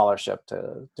a scholarship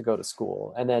to go to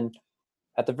school. And then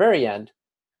at the very end,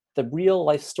 the real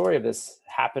life story of this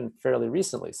happened fairly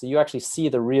recently. So you actually see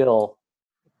the real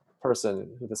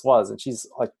person who this was, and she's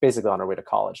like basically on her way to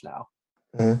college now.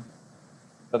 Mm-hmm.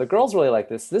 But the girls really like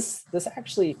this. This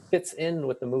actually fits in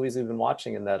with the movies we've been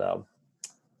watching in that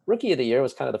Rookie of the Year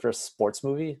was kind of the first sports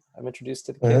movie I'm introduced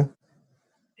to the kid. Mm-hmm.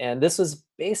 And this was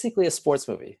basically a sports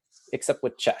movie, except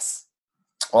with chess.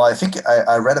 Well, I think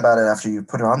I read about it after you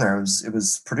put it on there. It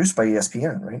was produced by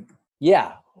ESPN, right?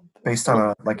 Yeah. Based on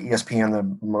a like ESPN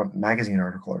the magazine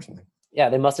article or something. Yeah,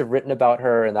 they must have written about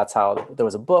her, and that's how there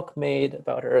was a book made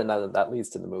about her, and that leads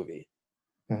to the movie.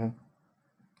 Mm-hmm.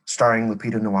 Starring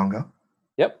Lupita Nyong'o.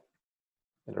 Yep.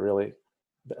 And really,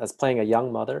 as playing a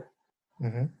young mother.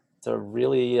 Mm-hmm. It's a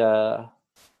really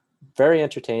very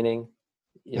entertaining.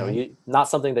 You know, not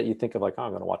something that you think of like, oh,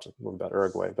 I'm going to watch a movie about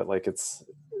Uruguay, but like it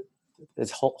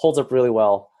holds up really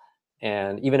well.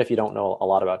 And even if you don't know a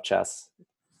lot about chess,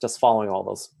 just following all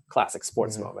those classic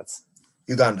sports moments.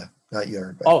 Uganda, not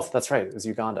Uruguay. Oh, that's right. It was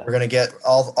Uganda. We're going to get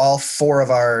all four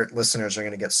of our listeners are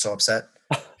going to get so upset.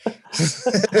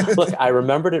 Look, I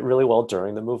remembered it really well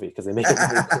during the movie because they make it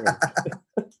really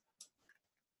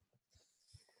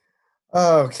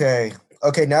clear.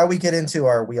 Okay. Now we get into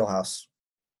our wheelhouse.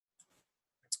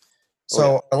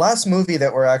 So our last movie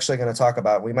that we're actually going to talk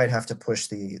about, we might have to push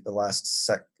the last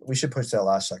we should push that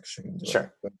last section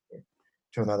sure.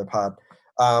 To another pod.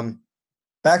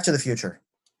 Back to the Future.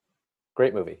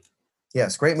 Great movie.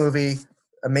 Yes, great movie.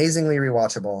 Amazingly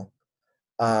rewatchable.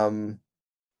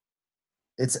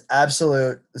 It's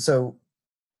absolute. So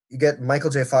you get Michael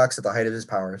J. Fox at the height of his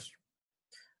powers.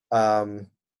 Robert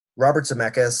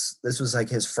Zemeckis. This was like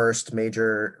his first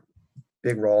major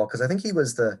big role because I think he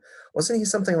was wasn't he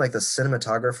something like the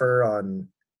cinematographer on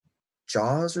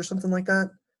Jaws or something like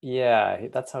that? Yeah,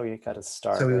 that's how he got his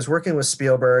start. So he was working with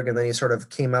Spielberg, and then he sort of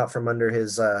came out from under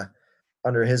his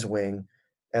wing,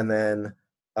 and then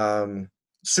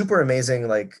super amazing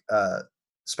like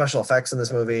special effects in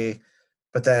this movie,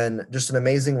 but then just an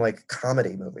amazing like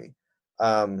comedy movie.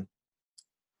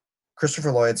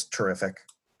 Christopher Lloyd's terrific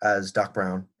as Doc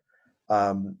Brown.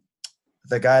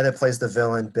 The guy that plays the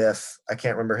villain, Biff, I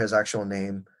can't remember his actual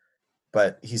name,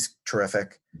 but he's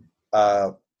terrific.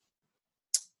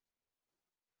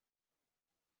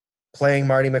 Playing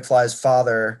Marty McFly's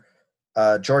father,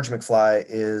 George McFly,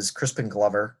 is Crispin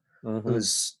Glover,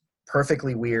 who's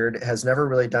perfectly weird, has never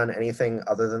really done anything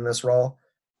other than this role,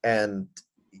 and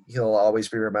he'll always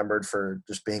be remembered for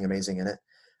just being amazing in it.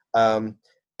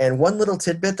 And one little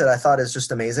tidbit that I thought is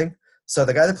just amazing. So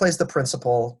the guy that plays the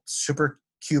principal, super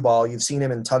cue ball, you've seen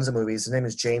him in tons of movies. His name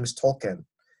is James Tolkien.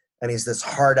 And he's this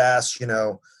hard-ass,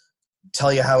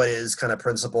 tell you how it is kind of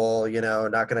principal,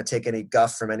 not going to take any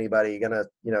guff from anybody, going to,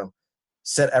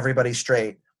 set everybody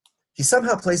straight. He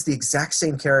somehow plays the exact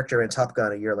same character in Top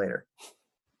Gun a year later.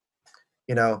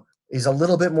 He's a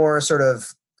little bit more sort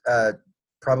of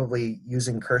probably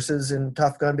using curses in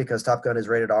Top Gun because Top Gun is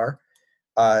rated R.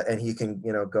 And he can,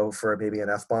 go for maybe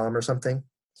an F-bomb or something.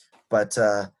 But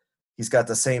he's got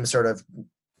the same sort of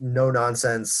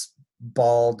no-nonsense,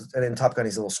 bald, and in Top Gun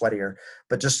he's a little sweatier.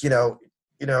 But just, you're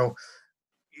no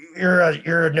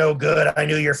good. I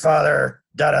knew your father,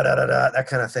 da-da-da-da-da, that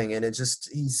kind of thing. And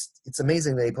it's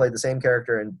amazing that he played the same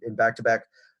character in back-to-back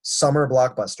summer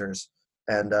blockbusters.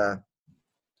 And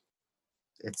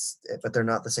but they're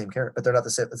not the same character. But they're not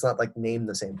the same. It's not like named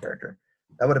the same character.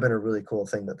 That would have been a really cool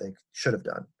thing that they should have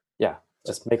done. Yeah,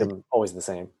 just make them always the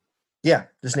same. Yeah,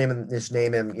 just name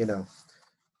him,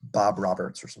 Bob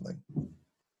Roberts or something.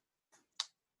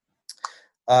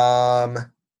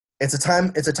 It's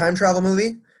a time travel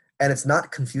movie, and it's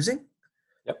not confusing.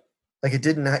 Yep. Like you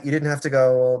didn't have to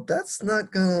go, well, that's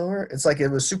not gonna work. It's like it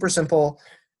was super simple.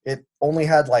 It only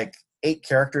had like 8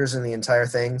 characters in the entire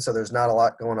thing, so there's not a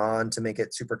lot going on to make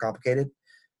it super complicated.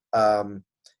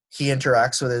 He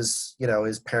interacts with his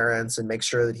parents and makes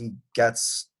sure that he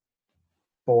gets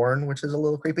born, which is a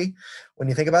little creepy when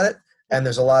you think about it. And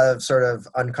there's a lot of sort of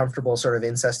uncomfortable sort of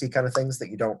incesty kind of things that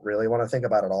you don't really want to think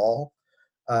about at all.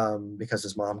 because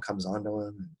his mom comes on to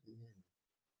him.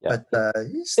 Yeah. But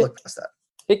you just look past that.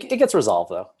 It gets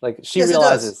resolved though. Like she Yes, it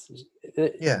does.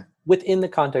 realizes Yeah. within the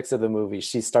context of the movie,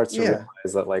 she starts to Yeah.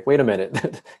 realize that like, wait a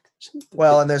minute.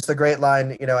 Well, and there's the great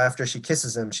line, after she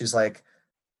kisses him, she's like,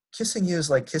 kissing you is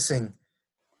like kissing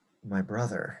my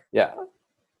brother. Yeah.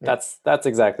 Yeah. That's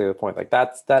exactly the point. Like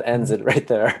that ends it right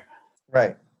there.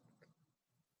 Right.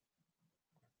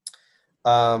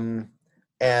 And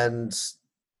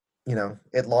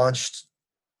it launched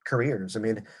careers. I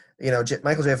mean,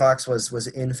 Michael J. Fox was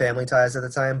in Family Ties at the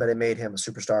time, but it made him a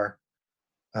superstar.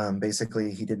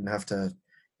 Basically, he didn't have to.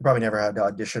 He probably never had to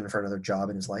audition for another job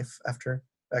in his life after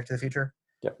Back to the Future.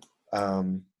 Yep.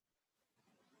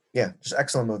 Yeah, just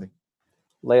excellent movie.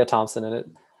 Leia Thompson in it,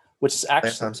 which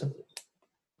actually Leia Thompson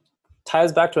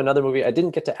ties back to another movie. I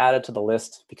didn't get to add it to the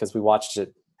list because we watched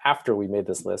it after we made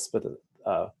this list. But one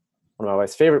of my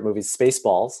wife's favorite movies,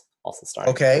 Spaceballs, also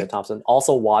starring Leia Thompson,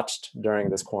 also watched during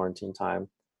this quarantine time.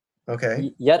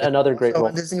 Okay. Yet another great role.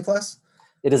 On Disney Plus?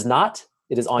 It is not.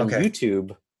 It is on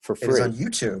YouTube for free. It is on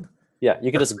YouTube. Yeah,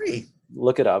 you can just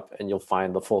look it up and you'll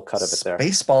find the full cut of it there.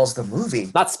 Spaceballs, the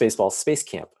movie. Not Spaceballs, Space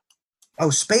Camp. Oh,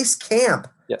 Space Camp.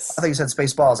 Yes. I thought you said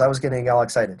Spaceballs. I was getting all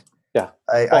excited. Yeah.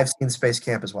 I've seen Space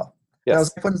Camp as well. Yes. And I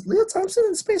was like, was Leah Thompson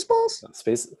in Spaceballs?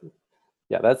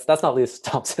 Yeah, that's not Leah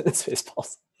Thompson in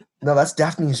Spaceballs. No, that's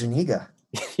Daphne Zuniga.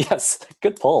 Yes,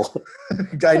 good pull.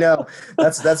 I know.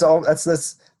 That's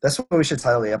what we should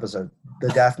title the episode. The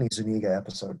Daphne Zuniga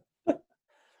episode.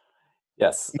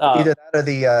 Yes. Either that or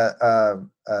the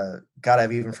God,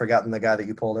 I've even forgotten the guy that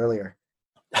you pulled earlier.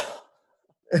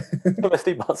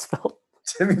 Timothy Busfield.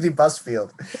 Timothy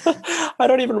Busfield. I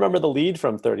don't even remember the lead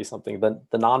from 30 something,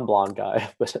 the non-blonde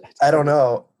guy. But I don't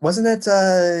know. Wasn't it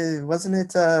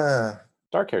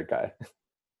dark-haired guy?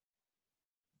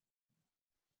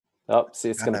 Oh, see,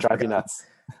 it's going to drive you nuts.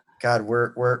 God,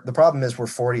 we're the problem is we're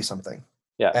 40 something.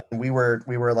 Yeah. And we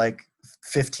were like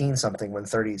 15 something when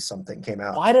 30 something came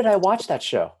out. Why did I watch that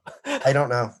show? I don't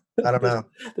know.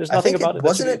 There's nothing about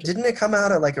it. Didn't it come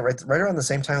out at like right around the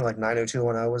same time like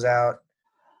 90210 was out?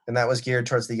 And that was geared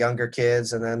towards the younger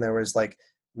kids, and then there was like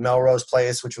Melrose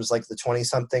Place, which was like the 20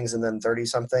 somethings and then 30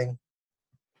 something.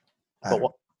 I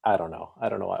don't know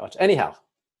why I watched. Anyhow,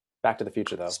 Back to the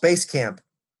Future though. Space Camp.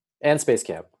 And Space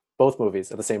Camp. Both movies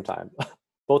at the same time.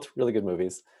 Both really good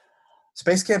movies.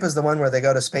 Space Camp is the one where they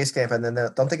go to space camp and then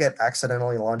don't they get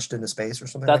accidentally launched into space or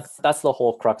something? That's the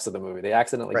whole crux of the movie. They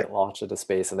accidentally get launched into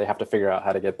space and they have to figure out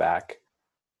how to get back.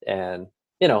 And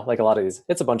like a lot of these,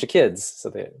 it's a bunch of kids,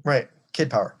 so they kid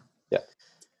power. Yeah,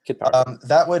 kid power.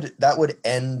 That would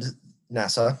end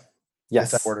NASA.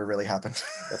 Yes, if that were to really happen.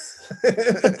 Yes.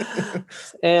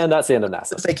 And that's the end of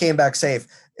NASA. If they came back safe,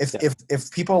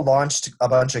 if people launched a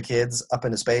bunch of kids up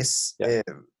into space, NASA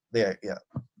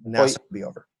would be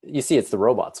over. You see, it's the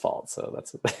robot's fault, so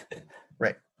that's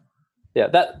right. Yeah,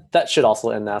 that should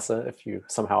also end NASA if you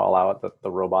somehow allow it that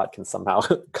the robot can somehow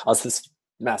cause this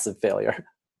massive failure.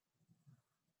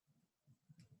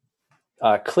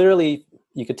 Clearly,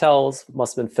 you could tell it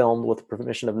must have been filmed with the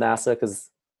permission of NASA because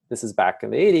this is back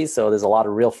in the 80s, so there's a lot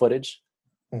of real footage.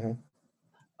 Mm-hmm.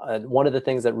 And one of the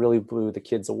things that really blew the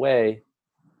kids away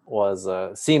was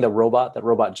seeing that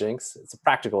robot Jinx. It's a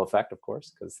practical effect, of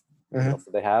course, because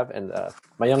they have. And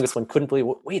my youngest one couldn't believe,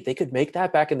 wait, they could make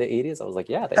that back in the 80s? I was like,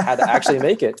 yeah, they had to actually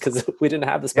make it because we didn't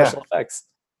have the special effects.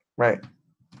 Right.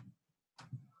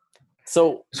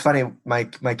 So it's funny. My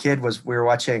kid we were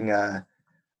watching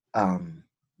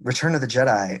Return of the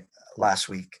Jedi last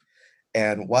week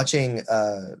and watching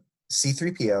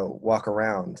C-3PO walk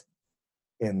around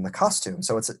in the costume.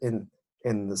 So it's in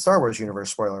the Star Wars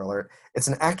universe, spoiler alert, it's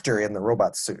an actor in the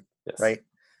robot suit, right?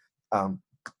 And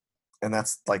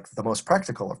that's like the most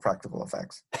practical of practical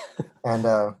effects. And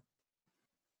I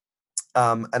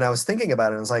was thinking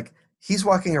about it, and I was like, he's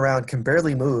walking around, can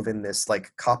barely move in this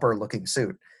like copper looking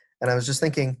suit. And I was just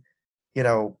thinking,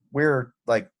 we're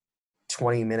like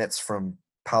 20 minutes from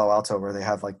Palo Alto where they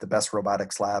have like the best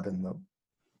robotics lab in the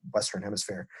Western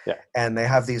Hemisphere. Yeah. And they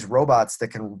have these robots that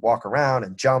can walk around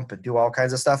and jump and do all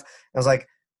kinds of stuff. And I was like,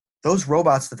 those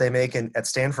robots that they make at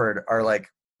Stanford are like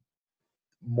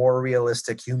more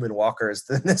realistic human walkers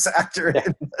than this actor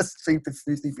in this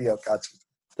 3PO costume.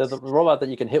 There's a robot that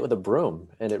you can hit with a broom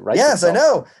and it writes Yes, itself. I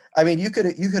know. I mean, you could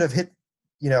have hit,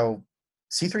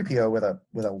 C-3PO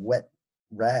with a wet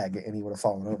rag and he would have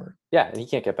fallen over. Yeah, and he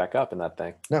can't get back up in that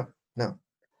thing. No.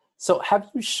 So have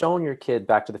you shown your kid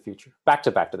Back to the Future? Back to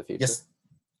the Future? Yes.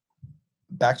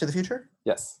 Back to the Future?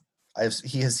 Yes.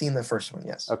 He has seen the first one,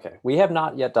 yes. Okay. We have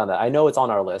not yet done that. I know it's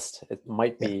on our list. It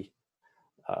might be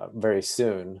very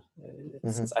soon.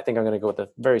 Hmm. I think I'm going to go with a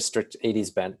very strict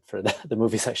 80s bent for the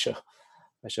movies I show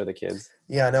the kids.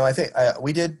 Yeah, no, I think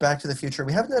we did Back to the Future.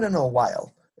 We haven't done it in a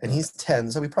while, and he's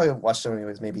 10, so we probably watched it when he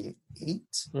was maybe 8.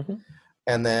 Mm-hmm.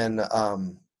 And then,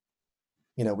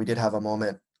 we did have a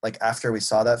moment like after we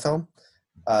saw that film,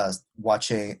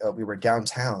 watching. We were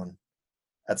downtown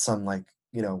at some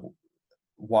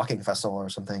walking festival or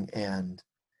something, and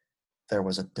there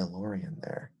was a DeLorean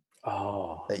there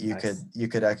Oh, that nice.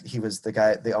 he was the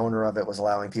guy, the owner of it was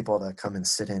allowing people to come and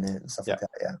sit in it and stuff Yeah. like that.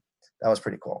 Yeah, that was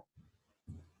pretty cool.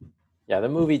 Yeah, the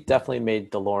movie definitely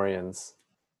made DeLoreans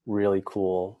really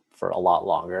cool for a lot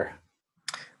longer.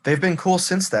 They've been cool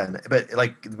since then, but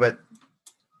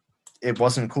it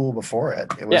wasn't cool before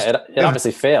it. It was Yeah, it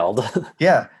obviously failed.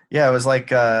 yeah, it was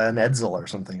like an Edsel or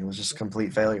something. It was just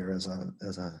complete failure as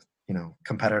a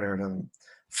competitor to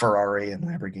Ferrari and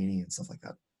Lamborghini and stuff like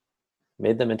that.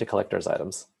 Made them into collector's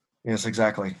items. Yes,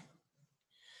 exactly.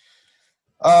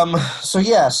 When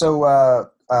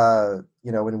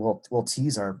we'll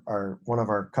tease our one of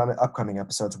our upcoming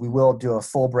episodes, we will do a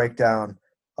full breakdown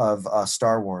of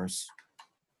Star Wars,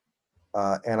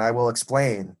 and I will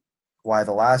explain why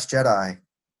The Last Jedi,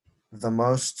 the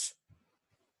most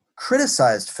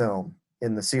criticized film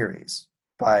in the series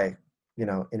by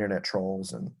internet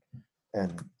trolls and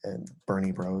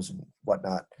Bernie Bros and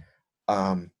whatnot,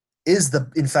 is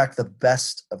in fact the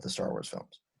best of the Star Wars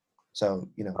films. So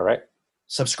All right.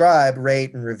 subscribe,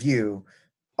 rate, and review.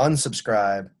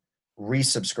 Unsubscribe,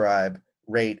 resubscribe,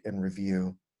 rate, and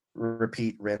review.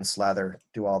 Repeat, rinse, lather,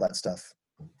 do all that stuff.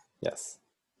 Yes.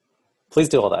 Please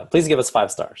do all that. Please give us 5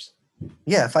 stars.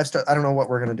 Yeah, 5 stars. I don't know what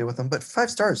we're going to do with them, but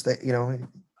 5 stars. Maybe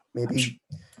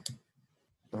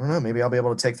I don't know. Maybe I'll be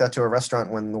able to take that to a restaurant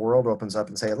when the world opens up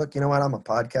and say, "Look, you know what? I'm a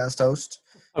podcast host.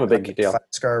 I'm a big deal.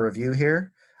 5-star review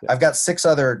here. Yeah. I've got 6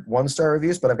 other 1-star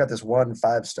reviews, but I've got this 1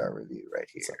 5-star review right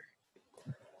here."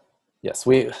 Yes,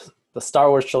 the Star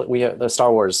Wars the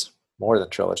Star Wars more than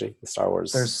trilogy. The Star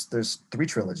Wars. There's 3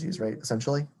 trilogies, right?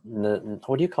 Essentially.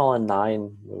 What do you call a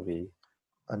 9 movie?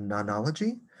 A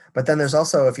nonology. But then there's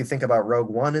also, if you think about Rogue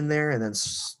One in there, and then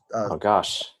Oh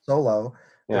gosh. Solo,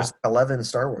 Yeah. there's 11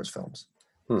 Star Wars films.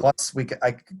 Plus,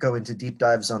 I could go into deep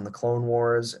dives on the Clone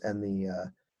Wars and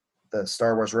the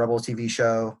Star Wars Rebels TV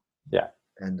show. Yeah.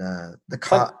 And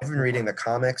I've been reading the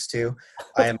comics too.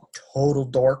 I am total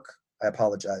dork. I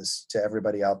apologize to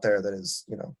everybody out there that is,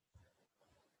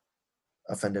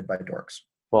 offended by dorks.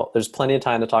 Well, there's plenty of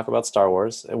time to talk about Star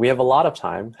Wars. We have a lot of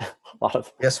time.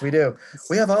 Yes, we do.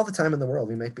 We have all the time in the world.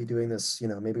 We might be doing this,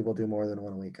 maybe we'll do more than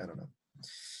 1 a week. I don't know.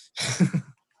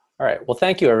 All right. Well,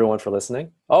 thank you everyone for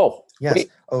listening. Oh, yes. Wait.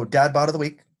 Oh, Dad Bod of the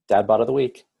Week. Dad Bod of the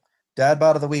Week. Dad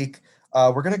Bod of the Week.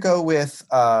 We're going to go with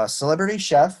celebrity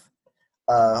chef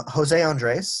Jose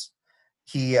Andres.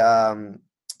 He,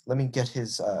 let me get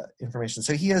his information.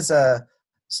 So he is a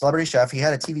celebrity chef. He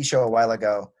had a TV show a while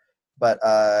ago, but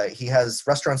he has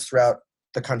restaurants throughout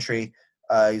the country.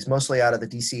 He's mostly out of the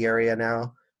DC area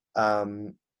now.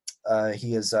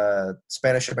 He is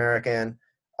Spanish American.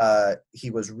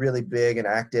 He was really big and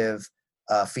active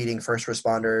feeding first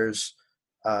responders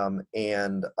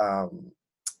and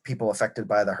people affected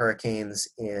by the hurricanes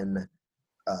in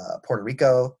Puerto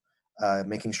Rico,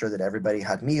 making sure that everybody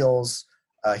had meals.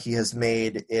 He has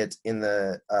made it in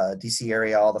the DC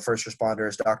area, all the first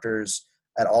responders, doctors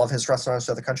at all of his restaurants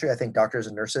throughout the country. I think doctors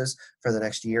and nurses for the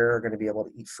next year are going to be able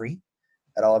to eat free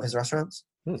at all of his restaurants.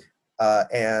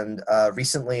 And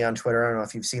recently on Twitter, I don't know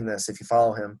if you've seen this, if you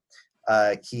follow him,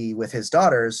 he, with his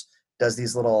daughters, does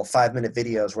these little 5-minute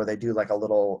videos where they do like a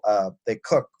little, they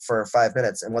cook for 5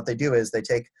 minutes. And what they do is they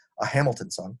take a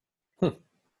Hamilton song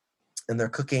and they're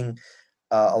cooking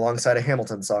alongside a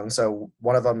Hamilton song. So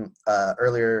one of them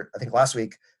earlier, I think last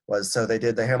week, was, so they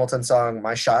did the Hamilton song,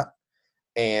 My Shot,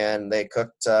 and they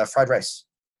cooked fried rice.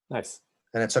 Nice.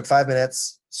 And it took 5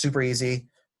 minutes, super easy.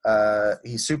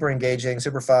 He's super engaging,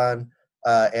 super fun.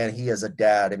 And he is a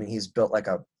dad. I mean, he's built like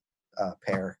a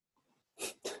pear.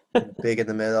 Big in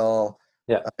the middle.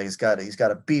 Yeah. He's got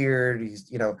a beard.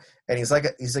 He's and he's like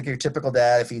your typical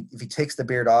dad. If he takes the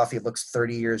beard off, he looks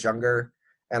 30 years younger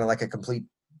and like a complete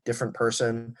different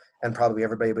person. And probably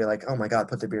everybody will be like, "Oh my God,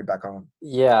 put the beard back on."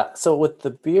 Yeah. So with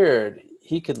the beard,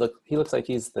 he looks like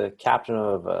he's the captain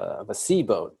of a sea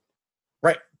boat.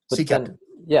 Right. But sea then, captain.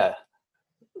 yeah.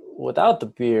 Without the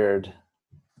beard,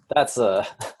 that's an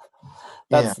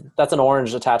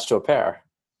orange attached to a pear.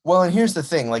 Well, and here's the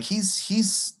thing, like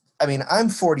he's I mean, I'm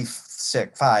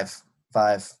 45,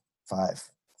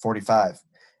 45.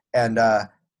 And I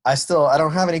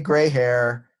don't have any gray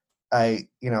hair. I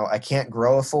can't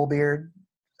grow a full beard.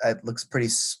 it looks pretty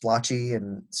splotchy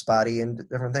and spotty and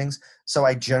different things. So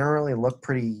I generally look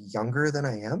pretty younger than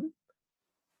I am.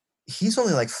 He's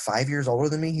only like 5 years older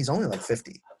than me. He's only like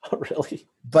 50. Oh, really?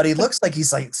 But he looks like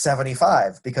he's like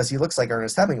 75 because he looks like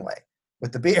Ernest Hemingway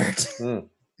with the beard. Mm.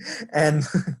 And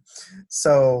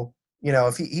so, you know,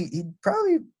 if he'd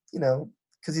probably, you know,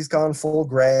 because he's gone full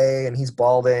gray and he's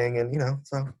balding and, you know,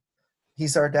 so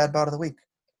he's our dad bod of the week.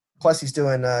 Plus he's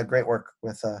doing great work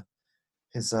with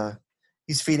his,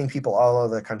 he's feeding people all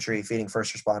over the country, feeding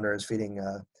first responders, feeding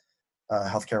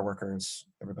healthcare workers,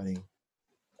 everybody.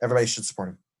 Everybody should support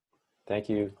him. Thank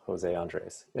you, Jose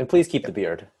Andres. And please keep the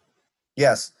beard.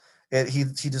 Yes. He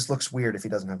just looks weird if he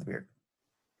doesn't have the beard.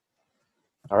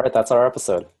 All right, that's our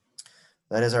episode.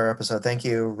 That is our episode. Thank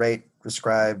you. Rate,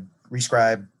 rescribe,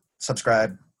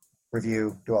 subscribe,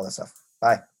 review, do all that stuff.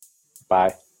 Bye.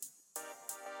 Bye.